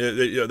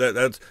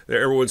 That's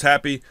everyone's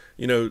happy.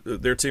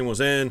 Their team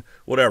was in,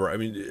 whatever.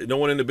 No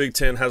one in the Big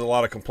Ten has a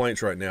lot of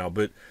complaints right now.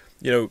 But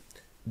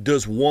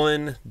does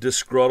one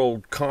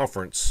disgruntled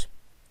conference,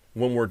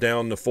 when we're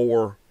down to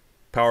 4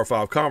 Power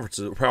 5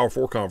 conferences, Power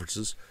 4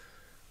 conferences,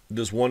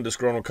 does one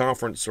disgruntled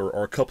conference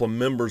or a couple of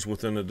members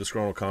within a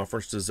disgruntled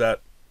conference, does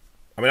that?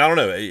 I don't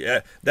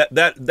know.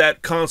 That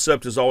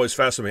concept is always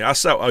fascinating me. I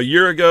saw a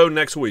year ago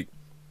next week.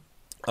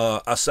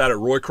 I sat at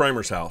Roy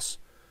Kramer's house,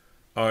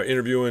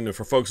 interviewing. And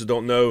for folks that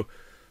don't know,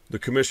 the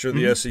commissioner of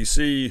the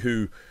SEC,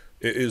 who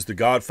is the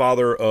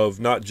godfather of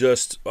not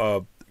just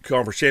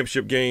conference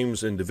championship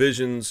games and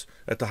divisions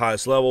at the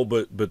highest level,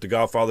 but the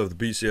godfather of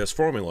the BCS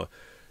formula.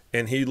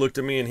 And he looked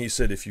at me and he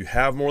said, "If you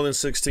have more than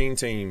 16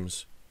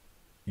 teams,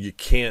 you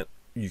can't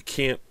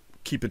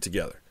keep it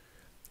together."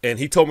 And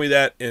he told me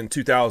that in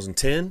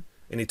 2010.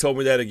 And he told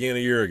me that again a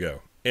year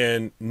ago.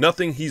 And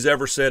nothing he's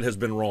ever said has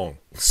been wrong.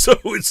 So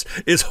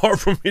it's hard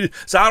for me to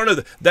 – so I don't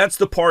know. That's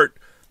the part.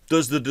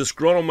 Does the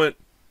disgruntlement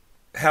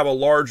have a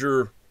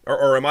larger –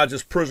 or am I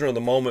just prisoner of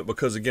the moment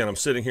because, again, I'm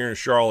sitting here in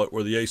Charlotte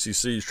where the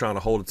ACC is trying to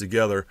hold it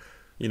together,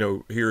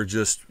 here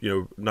just,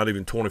 not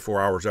even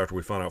 24 hours after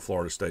we find out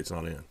Florida State's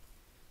not in.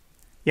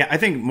 Yeah, I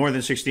think more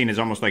than 16 is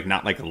almost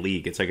not like a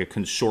league. It's like a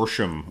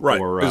consortium. Right.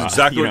 Or, it's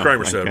exactly what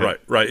Kramer said.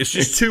 Right. It's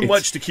just too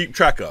much to keep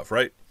track of,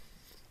 right?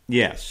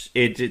 Yes,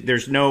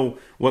 there's no.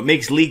 What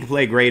makes league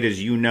play great is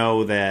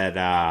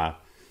that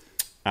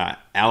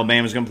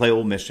Alabama's going to play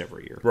Ole Miss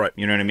every year, right?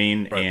 You know what I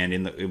mean? Right. And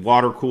in the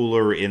water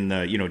cooler in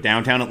the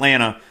downtown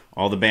Atlanta,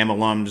 all the Bama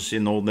alums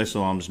and the Ole Miss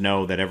alums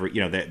know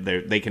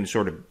that they can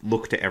sort of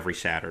look to every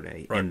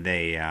Saturday, right. and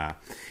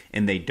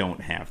they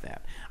don't have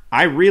that.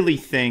 I really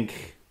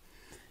think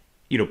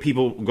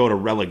people go to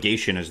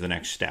relegation as the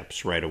next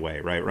steps right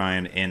away, right,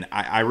 Ryan? And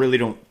I really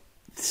don't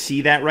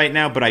see that right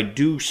now, but I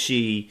do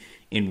see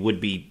and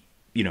would be.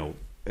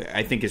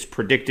 I think it's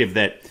predictive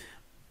that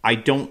I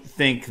don't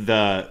think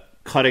the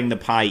cutting the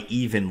pie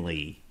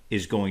evenly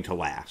is going to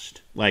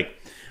last. Like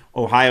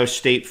Ohio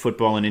State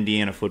football and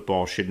Indiana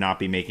football should not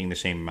be making the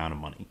same amount of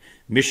money.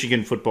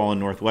 Michigan football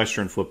and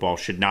Northwestern football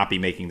should not be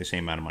making the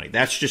same amount of money.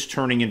 That's just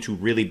turning into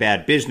really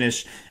bad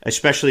business,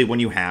 especially when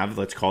you have,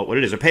 let's call it what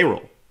it is, a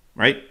payroll,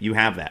 right? You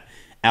have that.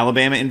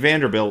 Alabama and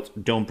Vanderbilt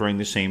don't bring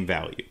the same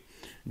value.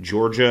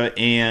 Georgia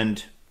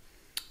and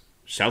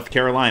South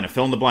Carolina,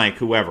 fill in the blank,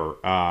 whoever,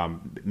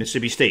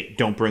 Mississippi State,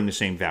 don't bring the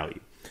same value.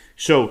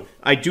 So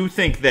I do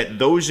think that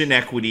those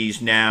inequities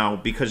now,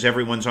 because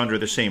everyone's under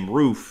the same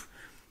roof,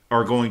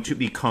 are going to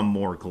become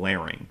more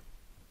glaring.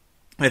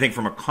 I think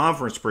from a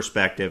conference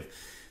perspective,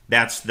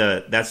 that's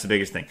the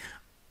biggest thing.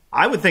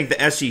 I would think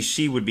the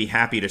SEC would be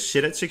happy to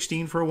sit at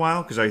 16 for a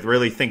while because I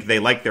really think they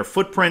like their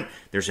footprint.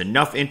 There's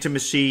enough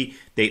intimacy.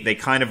 They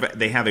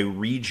have a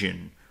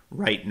region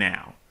right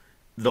now.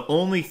 The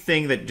only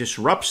thing that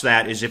disrupts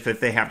that is if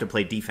they have to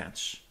play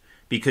defense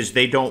because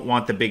they don't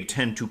want the Big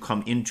Ten to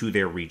come into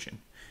their region.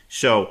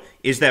 So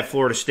is that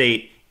Florida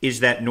State?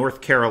 Is that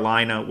North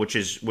Carolina, which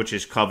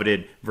is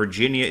coveted?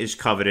 Virginia is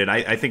coveted.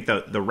 I think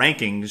the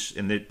rankings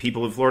and the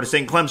people in Florida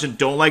State and Clemson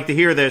don't like to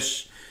hear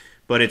this,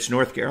 but it's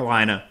North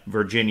Carolina,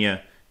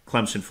 Virginia,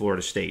 Clemson,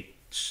 Florida State,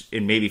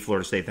 and maybe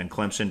Florida State then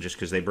Clemson just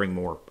because they bring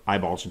more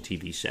eyeballs and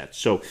TV sets.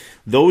 So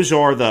those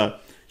are the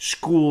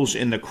schools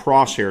in the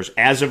crosshairs.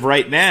 As of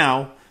right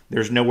now,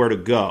 there's nowhere to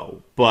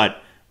go.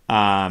 But,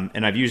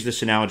 and I've used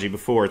this analogy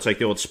before, it's like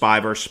the old spy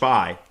versus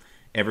spy.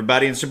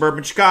 Everybody in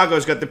suburban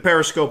Chicago's got their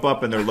periscope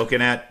up and they're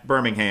looking at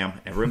Birmingham.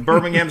 Everyone in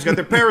Birmingham's got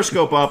their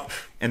periscope up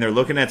and they're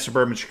looking at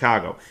suburban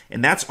Chicago.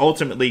 And that's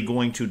ultimately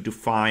going to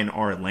define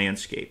our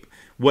landscape.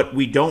 What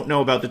we don't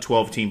know about the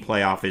 12-team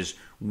playoff is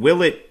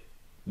will it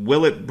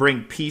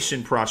bring peace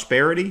and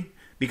prosperity?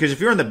 Because if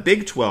you're in the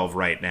Big 12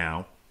 right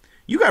now,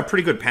 you got a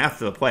pretty good path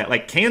to the playoff.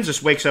 Like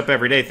Kansas wakes up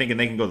every day thinking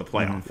they can go to the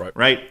playoff,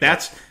 right?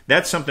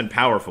 That's something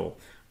powerful.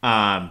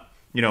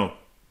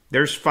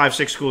 There's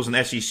 5-6 schools in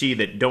the SEC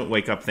that don't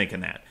wake up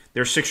thinking that.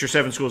 There's 6 or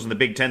 7 schools in the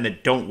Big Ten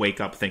that don't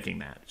wake up thinking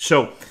that.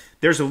 So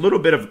there's a little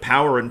bit of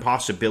power and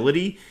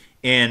possibility,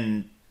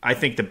 and I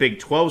think the Big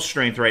 12's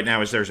strength right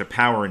now is there's a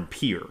power in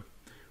peer,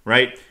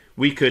 right?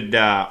 We could,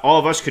 all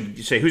of us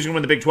could say, who's going to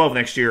win the Big 12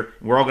 next year?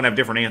 And we're all going to have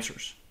different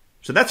answers.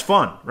 So that's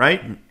fun,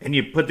 right? And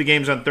you put the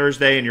games on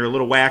Thursday, and you're a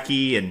little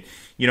wacky, and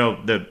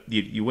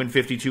you win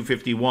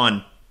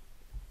 52-51.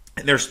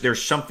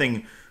 There's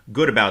something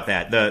good about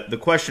that. The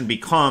question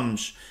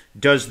becomes,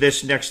 does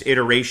this next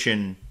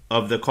iteration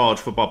of the college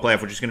football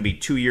playoff, which is going to be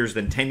 2 years,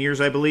 then 10 years,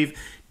 I believe,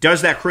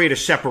 does that create a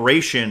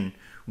separation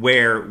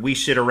where we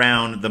sit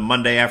around the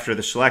Monday after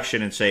the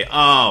selection and say,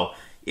 oh,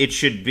 it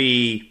should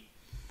be,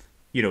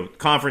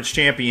 conference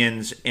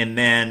champions, and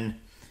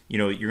then,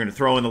 you're going to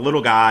throw in the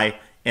little guy,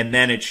 and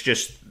then it's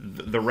just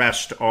the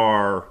rest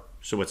are,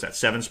 so what's that,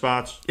 7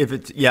 spots? If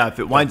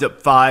it winds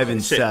up 5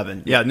 and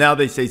 7. Yeah, now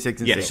they say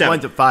 6 and 6. 7. It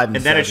winds up 5 and 7.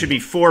 And then it should be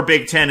 4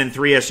 Big Ten and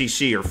 3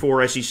 SEC, or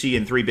 4 SEC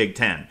and 3 Big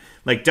Ten.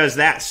 Like, does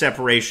that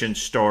separation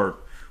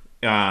start?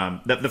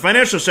 The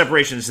financial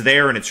separation is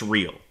there and it's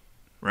real,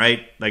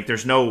 right? Like,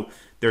 there's no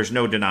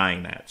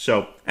denying that.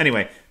 So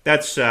anyway,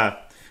 that's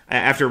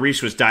after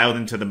Rece was dialed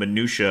into the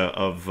minutia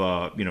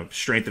of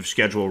strength of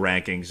schedule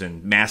rankings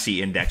and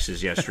Massey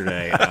indexes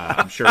yesterday.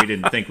 I'm sure he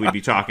didn't think we'd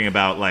be talking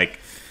about like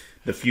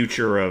the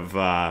future of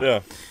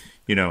the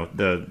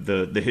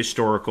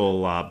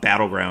historical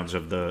battlegrounds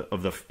of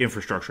the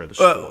infrastructure of the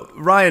sport.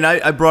 Ryan,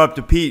 I brought up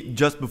to Pete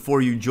just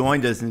before you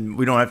joined us, and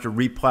we don't have to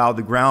replow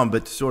the ground,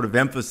 but to sort of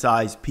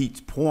emphasize Pete's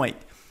point,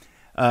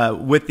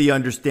 with the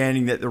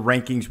understanding that the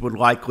rankings would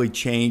likely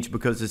change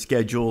because the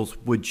schedules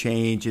would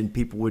change and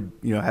people would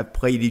have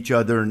played each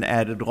other and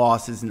added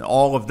losses and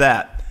all of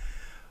that.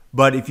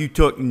 But if you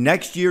took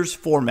next year's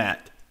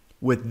format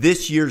with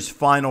this year's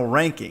final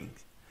rankings,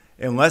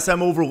 unless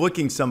I'm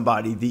overlooking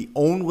somebody, the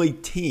only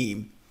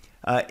team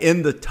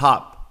in the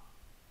top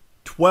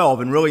 12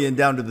 and really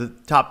down to the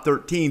top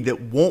 13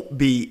 that won't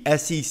be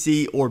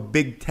SEC or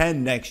Big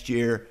Ten next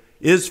year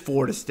is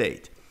Florida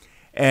State.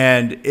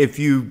 And if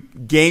you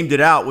gamed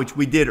it out, which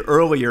we did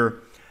earlier,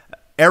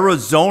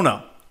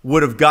 Arizona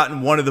would have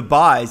gotten one of the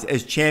byes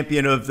as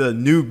champion of the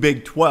new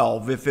Big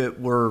 12 if it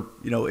were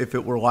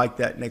like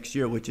that next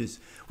year, which is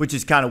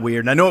kind of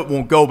weird. And I know it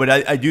won't go, but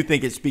I do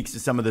think it speaks to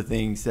some of the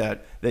things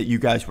that you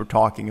guys were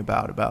talking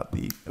about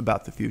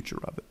the future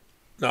of it.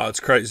 No,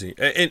 it's crazy.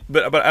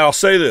 But I'll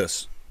say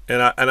this,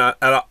 and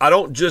I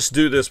don't just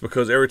do this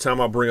because every time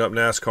I bring up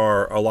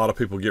NASCAR, a lot of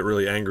people get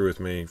really angry with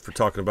me for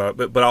talking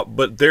about it.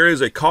 But there is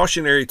a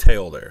cautionary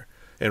tale there,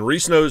 and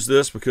Rece knows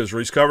this because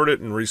Rece covered it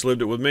and Rece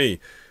lived it with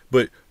me.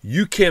 But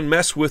you can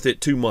mess with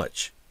it too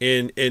much,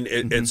 and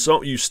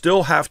so you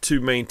still have to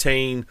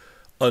maintain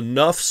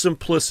enough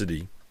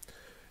simplicity,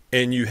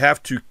 and you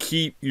have to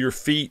keep your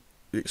feet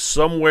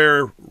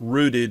somewhere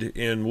rooted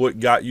in what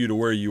got you to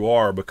where you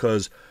are,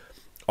 because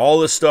all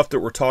this stuff that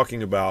we're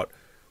talking about,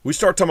 you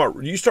start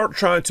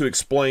trying to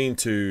explain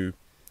to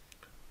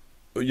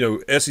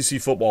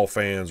SEC football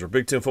fans or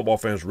Big Ten football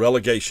fans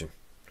relegation.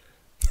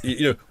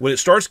 When it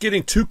starts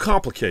getting too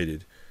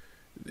complicated,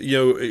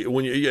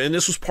 when and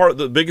this was part of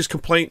the biggest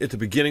complaint at the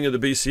beginning of the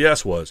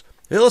BCS was,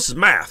 hey, this is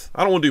math.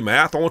 I don't want to do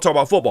math. I want to talk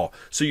about football.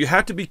 So you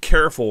have to be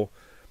careful,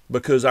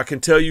 because I can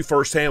tell you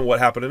firsthand what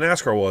happened in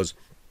NASCAR was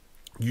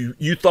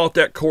you thought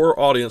that core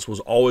audience was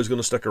always going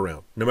to stick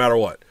around no matter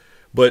what.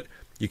 But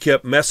you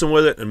kept messing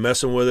with it and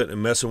messing with it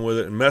and messing with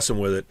it and messing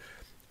with it.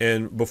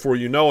 And before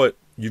you know it,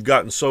 you've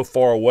gotten so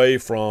far away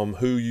from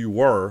who you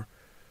were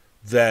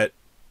that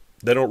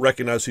they don't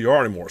recognize who you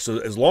are anymore. So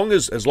as long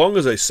as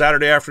a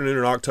Saturday afternoon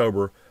in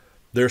October,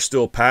 there's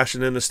still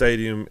passion in the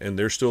stadium, and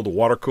there's still the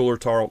water cooler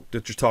talk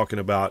that you're talking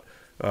about,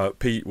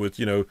 Pete, with,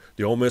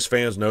 the Ole Miss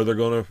fans know they're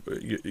going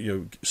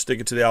to, stick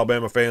it to the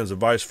Alabama fans and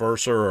vice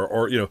versa,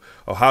 or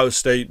Ohio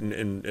State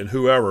and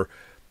whoever.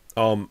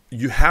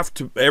 You have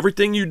to,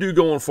 everything you do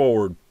going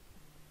forward,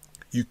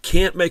 you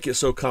can't make it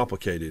so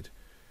complicated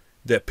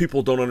that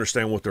people don't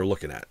understand what they're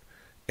looking at.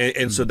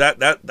 And so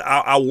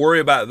I worry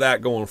about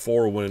that going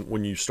forward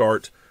when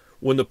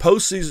the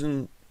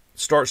postseason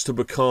starts to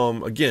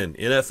become, again,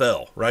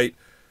 NFL, right?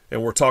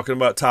 And we're talking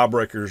about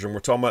tiebreakers, and we're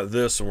talking about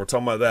this, and we're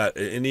talking about that.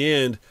 In the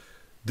end,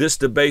 this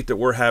debate that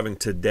we're having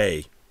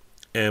today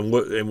and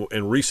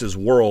Rece's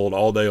world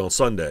all day on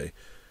Sunday,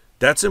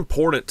 that's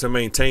important to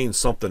maintain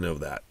something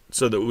of that,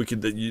 so that we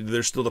could.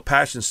 There's still, the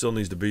passion still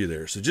needs to be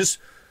there. So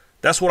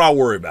that's what I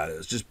worry about.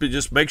 Is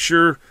just make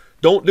sure,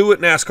 don't do what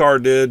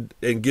NASCAR did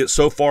and get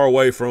so far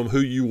away from who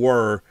you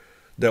were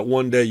that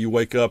one day you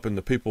wake up and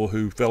the people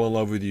who fell in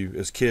love with you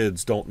as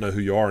kids don't know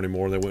who you are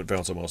anymore, and they went and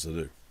found something else to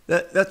do.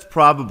 That's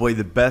probably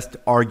the best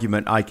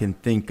argument I can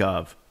think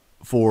of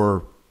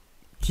for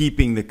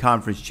keeping the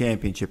conference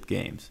championship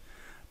games,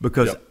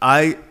 because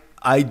Yep.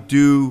 I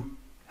do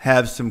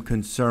have some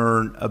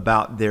concern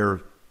about their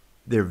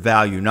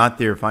value, not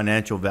their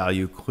financial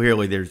value.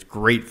 Clearly, there's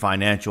great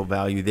financial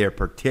value there,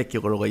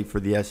 particularly for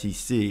the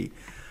SEC.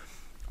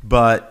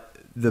 But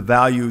the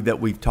value that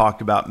we've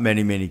talked about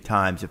many, many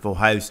times, if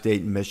Ohio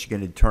State and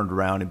Michigan had turned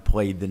around and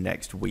played the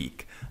next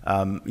week,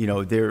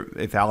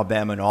 if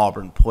Alabama and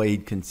Auburn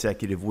played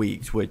consecutive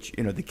weeks, which,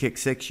 the Kick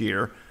 6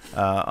 year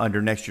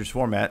under next year's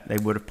format, they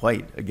would have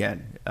played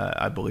again,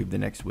 I believe, the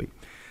next week.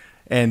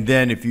 And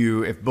then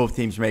if both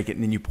teams make it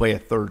and then you play a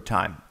third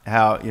time,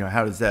 how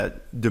does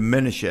that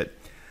diminish it?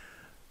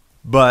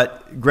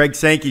 But Greg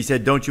Sankey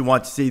said, don't you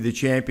want to see the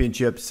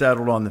championship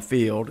settled on the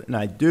field? And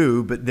I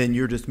do, but then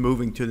you're just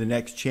moving to the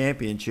next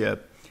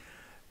championship.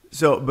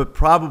 So, but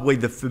probably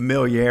the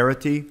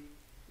familiarity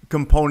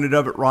component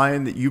of it,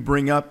 Ryan, that you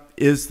bring up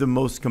is the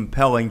most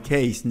compelling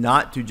case,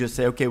 not to just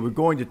say, okay, we're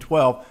going to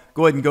 12,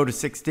 go ahead and go to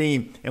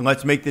 16, and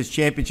let's make this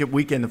championship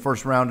weekend the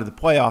first round of the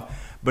playoff.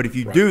 But if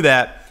you do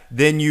that,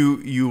 then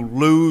you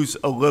lose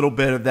a little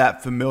bit of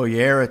that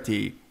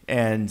familiarity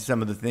and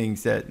some of the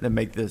things that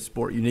make this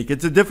sport unique.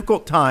 It's a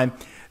difficult time.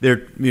 They're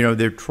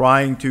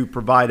trying to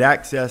provide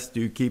access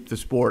to keep the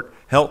sport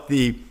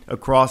healthy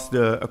across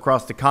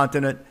the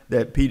continent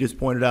that Pete has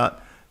pointed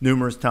out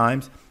numerous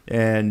times.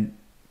 And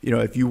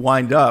if you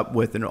wind up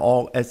with an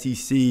all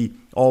SEC,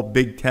 all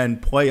Big Ten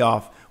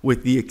playoff,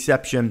 with the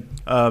exception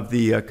of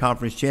the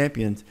conference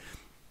champions,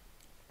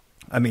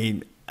 I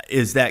mean,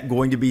 is that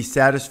going to be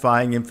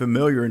satisfying and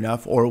familiar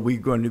enough, or are we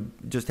going to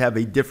just have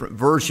a different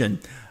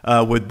version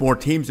with more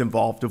teams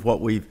involved of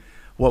what we've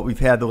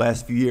had the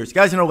last few years?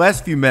 Guys, in the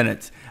last few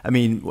minutes, I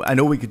mean, I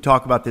know we could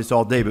talk about this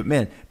all day, but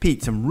man,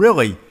 Pete, some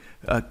really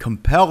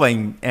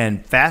compelling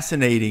and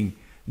fascinating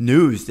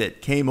news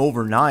that came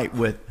overnight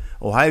with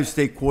Ohio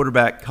State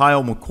quarterback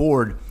Kyle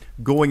McCord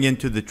going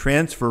into the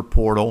transfer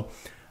portal.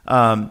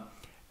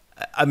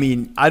 I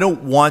mean, I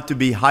don't want to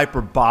be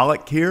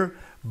hyperbolic here,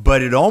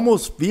 but it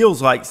almost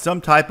feels like some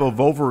type of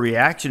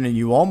overreaction, and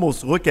you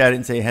almost look at it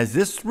and say, has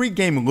this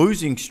 3-game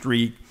losing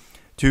streak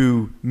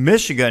to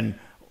Michigan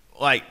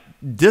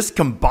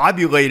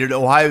discombobulated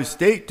Ohio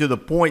State to the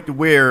point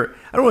where,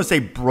 I don't want to say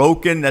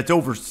broken, that's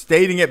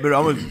overstating it, but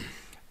almost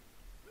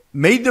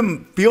made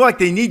them feel like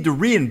they need to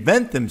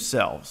reinvent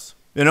themselves,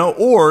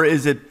 or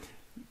is it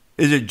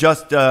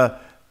just a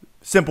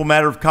simple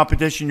matter of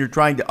competition, you're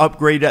trying to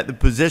upgrade at the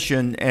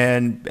position,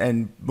 and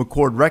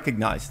McCord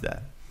recognized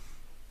that?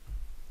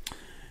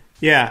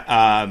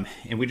 Yeah,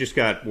 and we just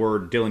got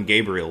word Dillon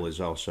Gabriel is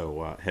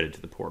also headed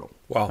to the portal.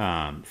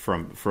 Wow.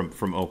 From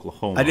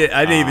Oklahoma. I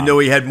didn't even know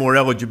he had more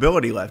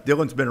eligibility left.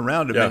 Dillon's been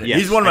around a minute. Yes,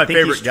 he's one of my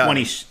favorite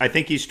guys. I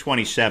think he's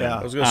 27. Yeah.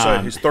 I was going to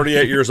say, he's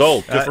 38 years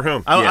old. Good for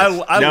him. I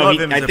love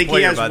him as a player, I think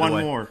he has by the one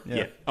way. more.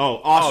 Yeah.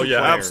 Awesome player.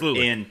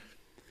 Absolutely. And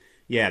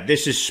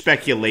this is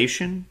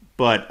speculation,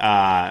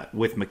 but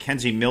with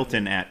Mackenzie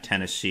Milton at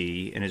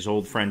Tennessee and his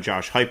old friend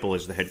Josh Heupel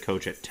as the head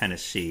coach at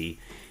Tennessee,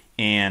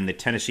 and the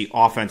Tennessee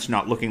offense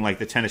not looking like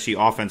the Tennessee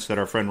offense that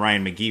our friend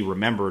Ryan McGee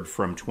remembered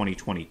from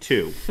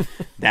 2022.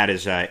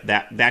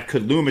 that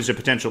could loom as a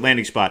potential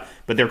landing spot,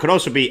 but there could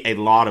also be a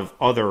lot of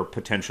other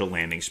potential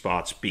landing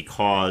spots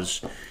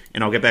because,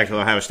 and I'll get back to the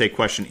Ohio State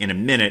question in a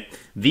minute,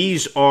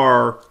 these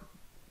are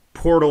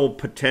portal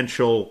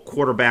potential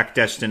quarterback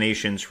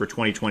destinations for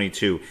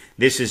 2022.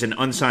 This is an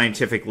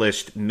unscientific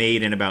list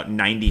made in about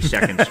 90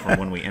 seconds from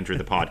when we entered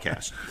the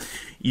podcast.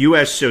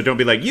 So don't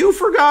be like, you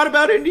forgot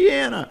about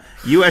Indiana.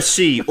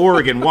 USC,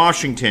 Oregon,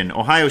 Washington,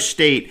 Ohio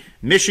State,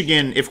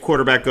 Michigan if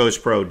quarterback goes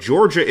pro,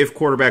 Georgia if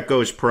quarterback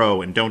goes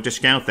pro, and don't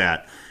discount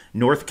that,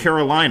 North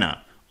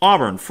Carolina,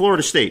 Auburn,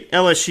 Florida State,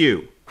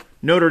 LSU,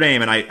 Notre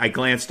Dame, and I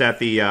glanced at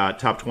the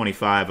top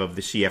 25 of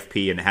the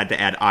CFP and had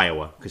to add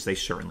Iowa because they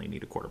certainly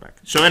need a quarterback.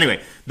 So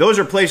anyway, those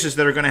are places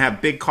that are going to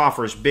have big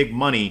coffers, big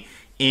money,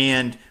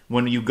 and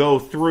when you go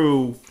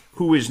through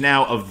who is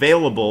now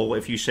available,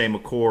 if you say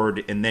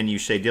McCord and then you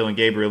say Dillon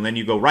Gabriel, and then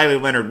you go Riley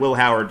Leonard, Will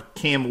Howard,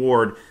 Cam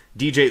Ward,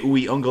 DJ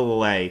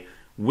Uiagalelei,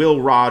 Will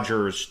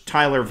Rogers,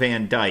 Tyler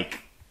Van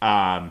Dyke,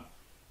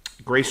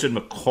 Grayson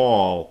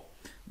McCall,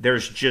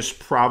 there's just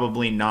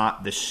probably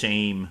not the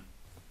same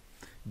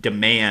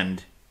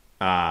demand.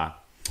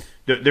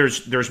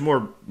 There's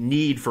more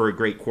need for a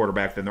great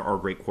quarterback than there are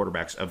great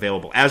quarterbacks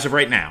available as of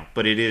right now.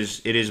 But it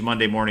is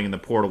Monday morning, and the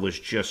portal is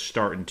just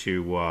starting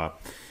to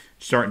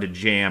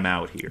jam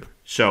out here.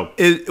 So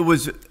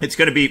it's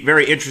going to be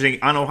very interesting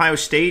on Ohio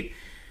State.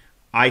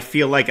 I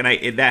feel like,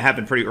 and that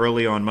happened pretty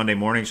early on Monday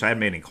morning, so I haven't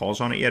made any calls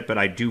on it yet. But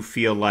I do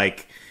feel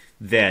like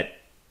that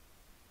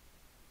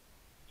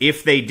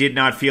if they did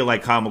not feel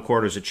like Kyle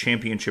McCord was a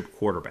championship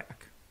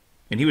quarterback,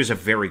 and he was a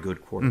very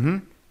good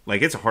quarterback.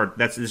 Like this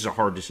is a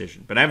hard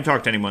decision. But I haven't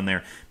talked to anyone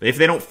there. But if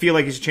they don't feel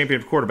like he's a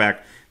championship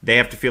quarterback, they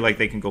have to feel like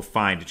they can go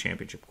find a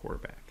championship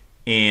quarterback.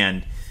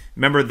 And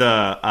remember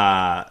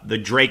the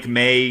Drake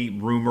May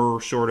rumor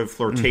sort of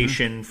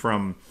flirtation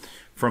from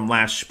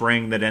last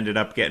spring that ended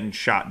up getting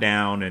shot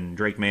down, and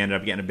Drake May ended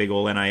up getting a big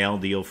old NIL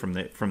deal from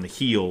the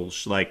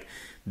Heels. Like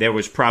there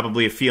was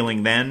probably a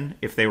feeling then,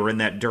 if they were in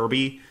that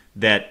derby,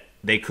 that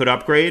they could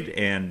upgrade,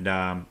 and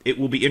it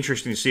will be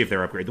interesting to see if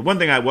they're upgraded. The one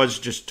thing I was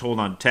just told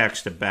on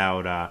text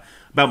about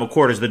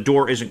McCord is the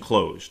door isn't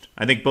closed.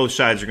 I think both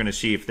sides are going to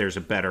see if there's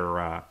a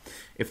better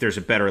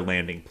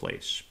landing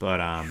place.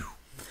 But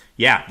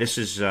yeah,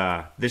 today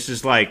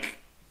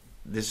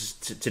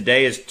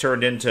has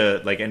turned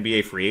into like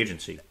NBA free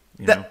agency.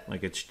 But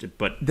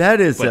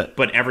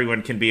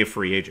everyone can be a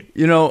free agent.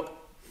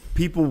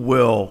 People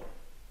will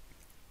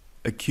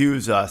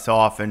accuse us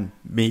often.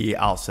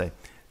 I'll say,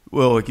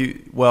 well,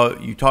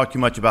 you talk too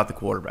much about the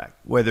quarterback,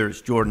 whether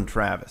it's Jordan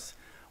Travis.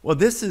 Well,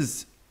 this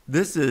is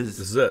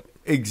it.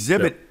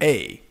 Exhibit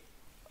A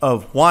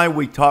of why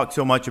we talk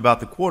so much about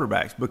the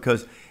quarterbacks,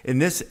 because in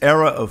this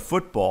era of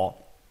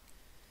football,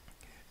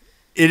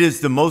 it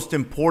is the most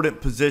important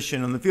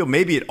position on the field.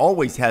 Maybe it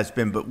always has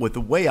been, but with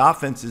the way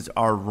offenses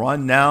are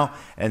run now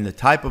and the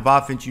type of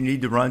offense you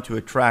need to run to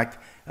attract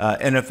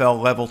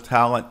NFL-level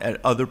talent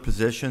at other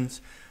positions,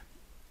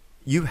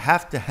 you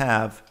have to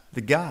have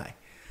the guy.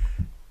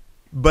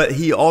 But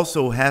he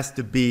also has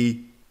to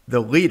be the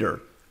leader,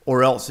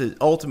 or else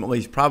ultimately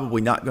he's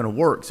probably not going to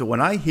work. So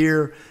when I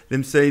hear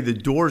them say the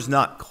door's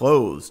not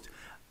closed,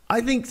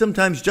 I think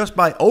sometimes just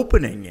by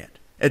opening it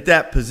at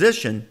that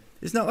position,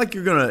 it's not like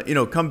you're going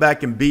to, come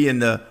back and be in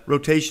the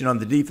rotation on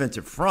the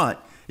defensive front.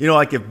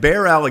 Like if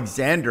Bear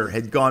Alexander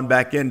had gone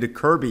back into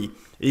Kirby,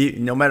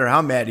 no matter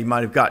how mad he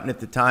might have gotten at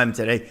the time and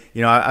said, hey,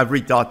 I've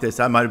rethought this.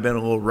 I might have been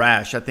a little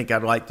rash. I think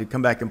I'd like to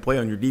come back and play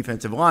on your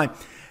defensive line.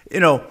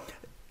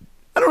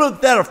 I don't know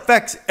if that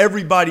affects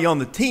everybody on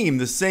the team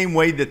the same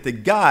way that the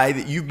guy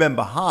that you've been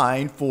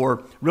behind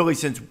for really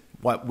since,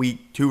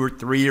 week 2 or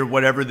 3 or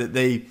whatever, that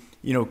they,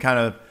 kind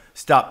of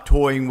stopped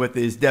toying with,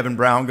 is Devin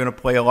Brown going to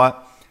play a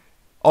lot?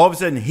 All of a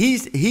sudden,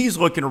 he's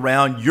looking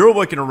around, you're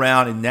looking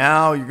around, and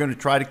now you're going to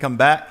try to come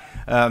back.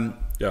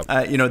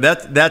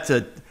 That's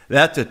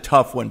a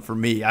tough one for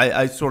me.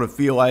 I sort of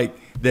feel like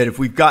that if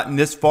we've gotten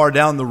this far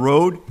down the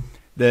road,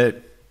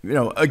 that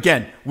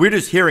again, we're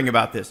just hearing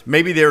about this.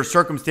 Maybe there are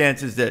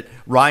circumstances that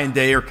Ryan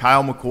Day or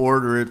Kyle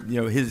McCord or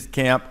his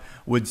camp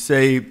would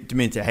say to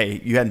me and say,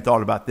 "Hey, you hadn't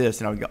thought about this,"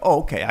 and I would go, "Oh,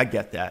 okay, I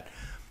get that."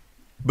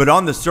 But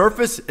on the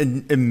surface,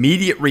 an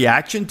immediate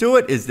reaction to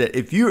it is that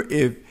if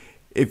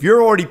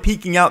you're already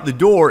peeking out the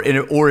door,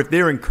 or if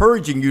they're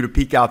encouraging you to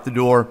peek out the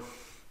door,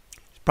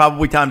 it's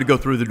probably time to go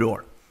through the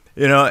door.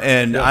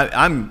 And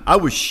yeah. I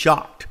was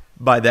shocked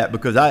by that,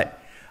 because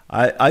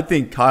I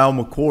think Kyle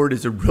McCord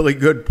is a really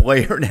good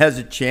player and has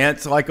a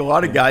chance, like a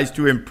lot of guys,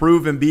 to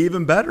improve and be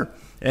even better.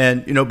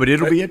 And but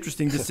it'll be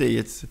interesting to see.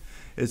 It's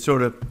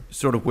sort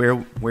of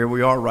where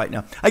we are right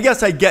now. I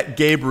guess I get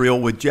Gabriel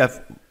with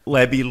Jeff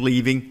Lebby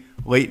leaving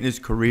late in his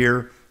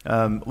career.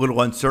 A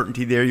little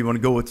uncertainty there. You want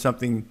to go with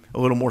something a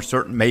little more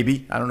certain,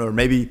 maybe. I don't know, or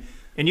maybe.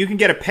 And you can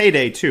get a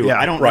payday too. Yeah,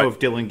 I don't know if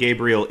Dillon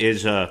Gabriel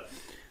is a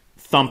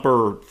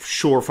thumper,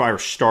 surefire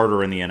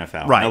starter in the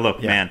NFL. Right. Now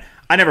look, man,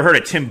 I never heard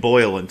of Tim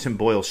Boyle, and Tim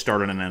Boyle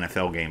started an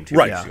NFL game 2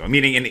 years ago.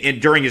 Meaning,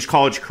 during his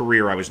college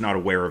career, I was not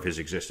aware of his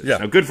existence. Yeah.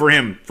 Now, good for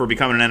him for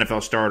becoming an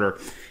NFL starter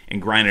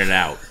and grinding it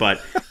out.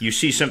 But you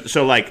see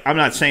I'm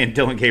not saying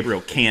Dillon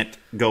Gabriel can't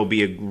go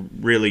be a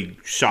really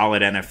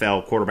solid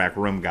NFL quarterback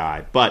room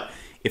guy, but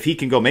if he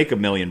can go make $1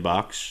 million,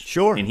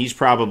 sure, and he's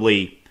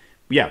probably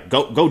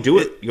go do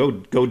it.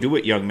 Go do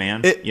it, young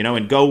man.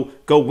 And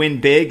go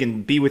win big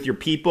and be with your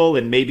people,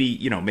 and maybe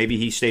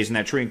he stays in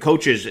that tree and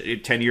coaches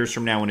 10 years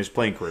from now in his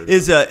playing career.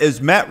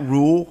 Is Matt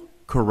Rule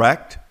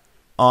correct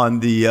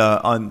on the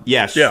on?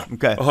 Yes. Yeah.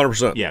 Okay.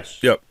 100%. Yes.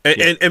 Yep.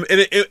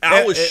 And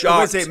I was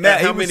shocked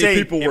at how many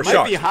people were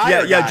shocked.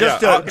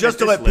 Just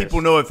to let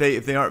people know if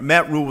they aren't.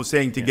 Matt Rule was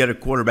saying to get a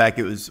quarterback,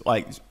 it was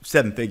like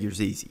 7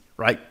 figures easy,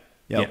 right?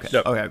 Yeah. Yes. Okay.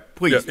 Yep. Okay.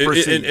 Please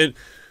proceed.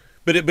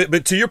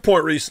 But to your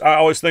point, Rece, I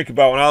always think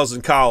about when I was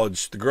in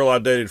college, the girl I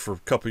dated for a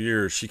couple of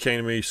years, she came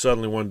to me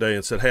suddenly one day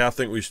and said, "Hey, I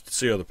think we should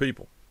see other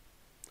people."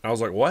 I was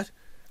like, "What?"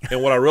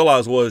 And what I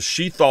realized was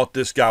she thought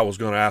this guy was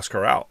going to ask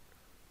her out.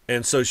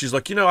 And so she's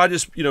like, I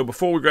just,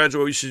 before we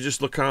graduate, we should just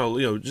look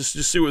kind of, just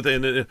see what they,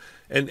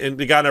 and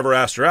the guy never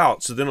asked her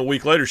out. So then a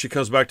week later, she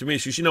comes back to me.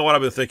 She says,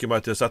 I've been thinking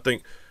about this. I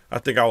think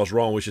I was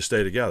wrong. We should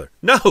stay together.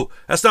 No,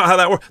 that's not how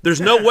that works.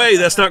 There's no way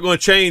that's not going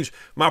to change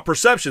my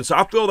perception. So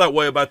I feel that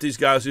way about these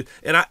guys.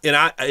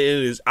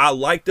 I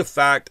like the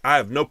fact, I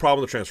have no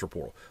problem with the transfer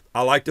portal.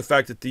 I like the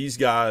fact that these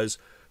guys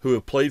who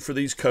have played for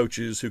these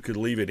coaches who could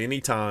leave at any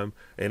time,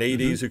 and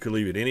ADs who could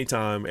leave at any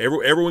time.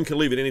 Everyone can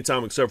leave at any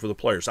time except for the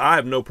players. I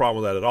have no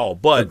problem with that at all.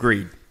 But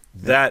agreed.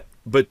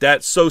 But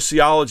that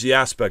sociology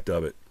aspect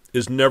of it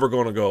is never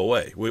going to go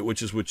away,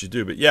 which is what you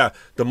do. But yeah,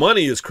 the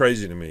money is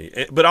crazy to me.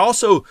 But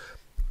also,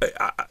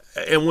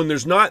 and when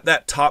there's not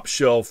that top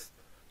shelf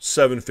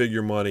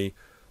 7-figure money,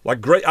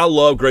 I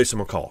love Grayson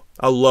McCall.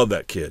 I love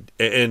that kid.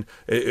 And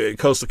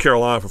Coastal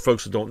Carolina, for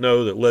folks who don't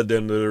know, that led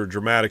them to their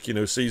dramatic,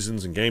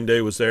 seasons, and game day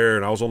was there,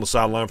 and I was on the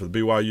sideline for the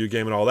BYU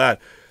game and all that.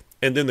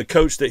 And then the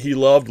coach that he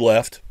loved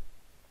left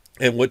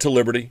and went to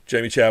Liberty,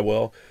 Jamie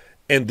Chadwell,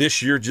 and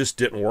this year just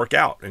didn't work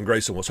out. And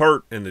Grayson was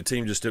hurt, and the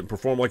team just didn't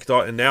perform like he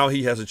thought, and now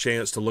he has a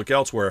chance to look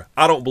elsewhere.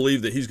 I don't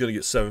believe that he's going to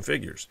get 7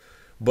 figures,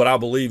 but I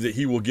believe that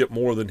he will get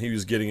more than he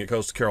was getting at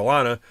Coastal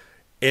Carolina,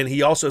 and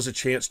he also has a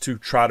chance to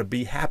try to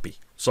be happy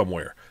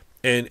somewhere.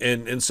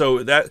 And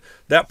so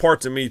that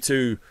part to me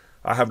too,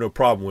 I have no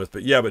problem with.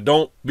 But but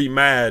don't be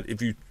mad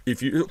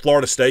if you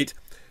Florida State,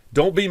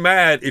 don't be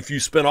mad if you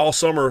spend all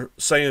summer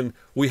saying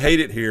we hate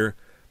it here,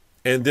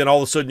 and then all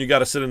of a sudden you got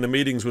to sit in the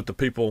meetings with the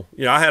people.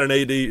 I had an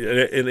AD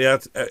in the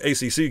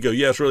ACC go,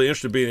 it's really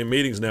interesting being in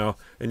meetings now,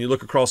 and you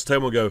look across the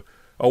table and go,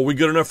 are we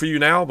good enough for you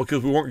now?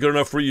 Because we weren't good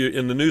enough for you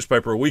in the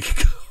newspaper a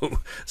week ago.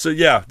 So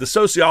the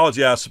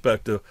sociology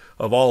aspect of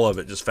all of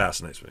it just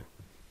fascinates me.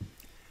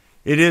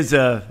 It is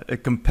a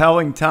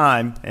compelling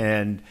time,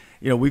 and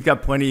we've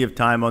got plenty of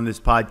time on this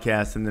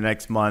podcast in the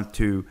next month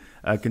to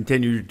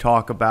continue to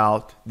talk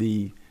about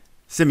the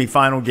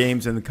semifinal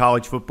games in the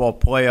college football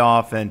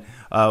playoff, and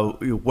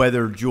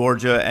whether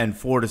Georgia and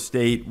Florida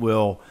State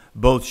will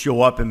both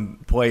show up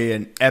and play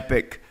an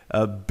epic,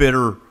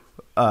 bitter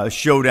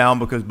showdown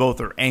because both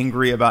are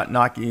angry about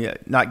not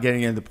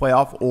getting into the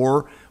playoff,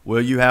 or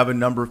will you have a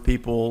number of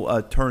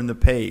people turn the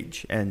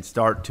page and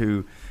start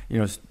to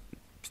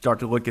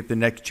look at the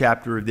next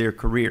chapter of their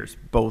careers.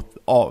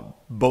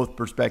 Both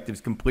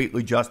perspectives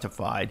completely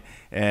justified,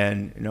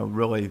 and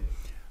really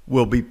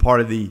will be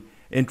part of the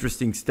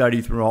interesting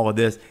study through all of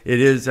this.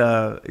 It is,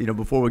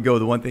 before we go,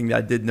 the one thing that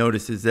I did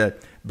notice is that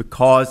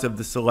because of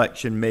the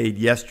selection made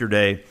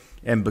yesterday,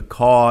 and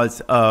because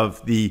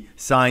of the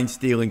sign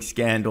stealing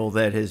scandal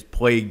that has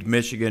plagued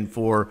Michigan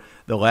for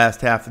the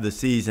last half of the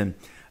season,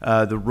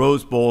 the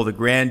Rose Bowl, the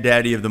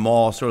granddaddy of them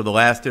all, sort of the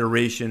last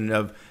iteration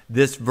of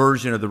this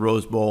version of the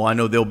Rose Bowl. I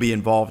know they'll be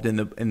involved in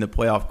the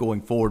playoff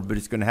going forward, but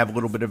it's going to have a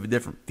little bit of a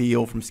different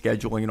feel from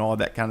scheduling and all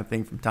that kind of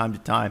thing from time to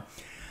time.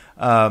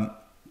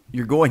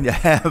 You're going to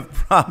have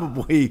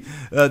probably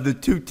the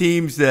two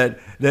teams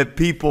that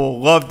people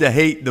love to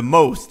hate the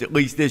most, at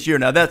least this year.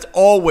 Now, that's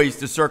always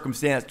the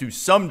circumstance to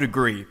some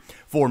degree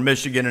for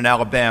Michigan and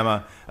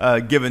Alabama,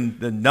 given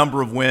the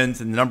number of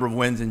wins and the number of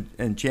wins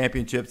and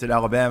championships that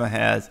Alabama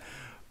has.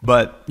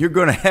 But you're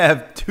going to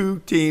have two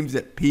teams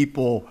that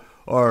people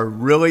are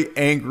really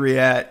angry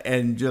at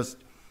and just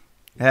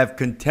have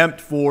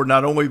contempt for,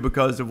 not only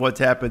because of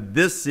what's happened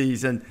this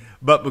season,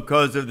 but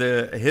because of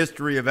the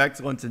history of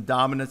excellence and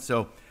dominance.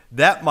 So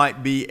that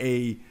might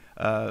be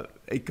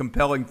a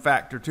compelling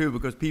factor too,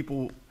 because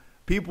people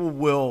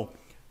will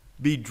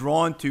be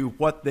drawn to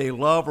what they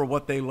love or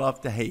what they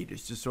love to hate.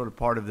 It's just sort of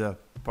part of the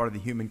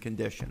human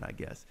condition, I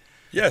guess.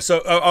 Yeah,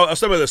 so I'll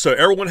start with this. So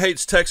everyone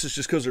hates Texas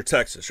just because they're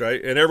Texas, right?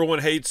 And everyone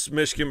hates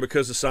Michigan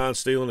because of sign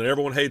stealing, and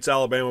everyone hates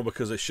Alabama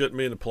because they shouldn't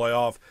be in the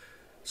playoff.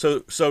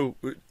 So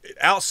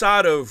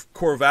outside of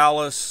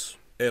Corvallis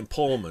and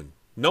Pullman,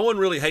 no one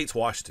really hates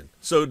Washington.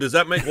 So does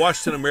that make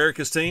Washington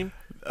America's team?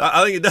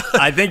 I think it does.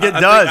 I think it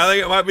does. I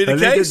think it might be the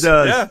case. I think it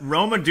does. Yeah.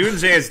 Roman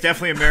Dunze is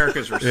definitely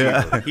America's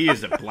receiver. Yeah. He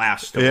is a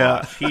blast to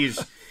watch.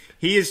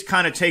 He is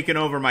kind of taken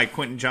over my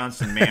Quentin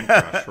Johnson man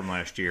crush from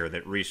last year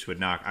that Rece would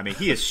knock. I mean,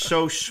 he is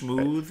so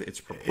smooth.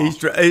 It's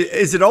preposterous.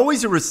 Is it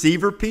always a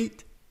receiver,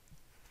 Pete?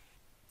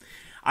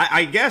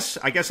 I guess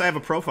I have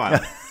a profile.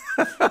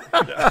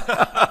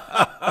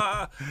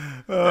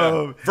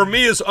 For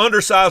me, it's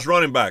undersized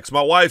running backs.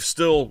 My wife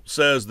still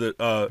says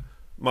that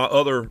my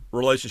other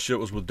relationship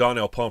was with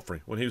Donnell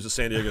Pumphrey when he was at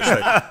San Diego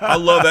State. I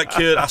love that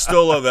kid. I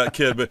still love that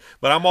kid.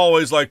 But I'm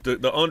always like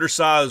the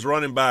undersized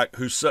running back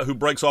who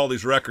breaks all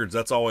these records.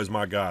 That's always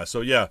my guy.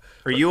 So, yeah.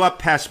 Are you up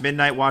past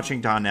midnight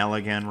watching Donnell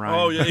again, Ryan?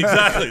 Oh, yeah,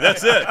 exactly.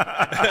 That's it.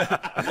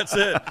 That's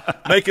it.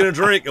 Making a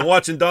drink and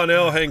watching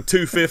Donnell hang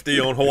 250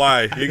 on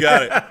Hawaii. You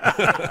got it.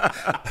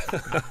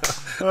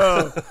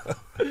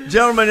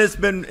 Gentlemen, it's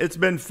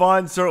been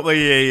fun.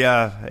 Certainly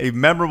a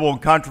memorable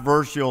and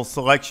controversial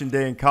selection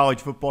day in college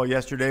football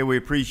yesterday. We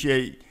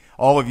appreciate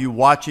all of you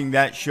watching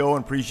that show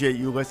and appreciate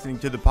you listening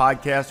to the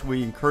podcast.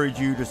 We encourage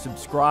you to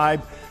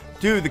subscribe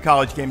to the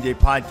College Game Day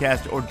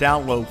Podcast or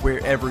download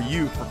wherever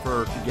you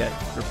prefer to get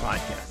your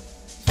podcast.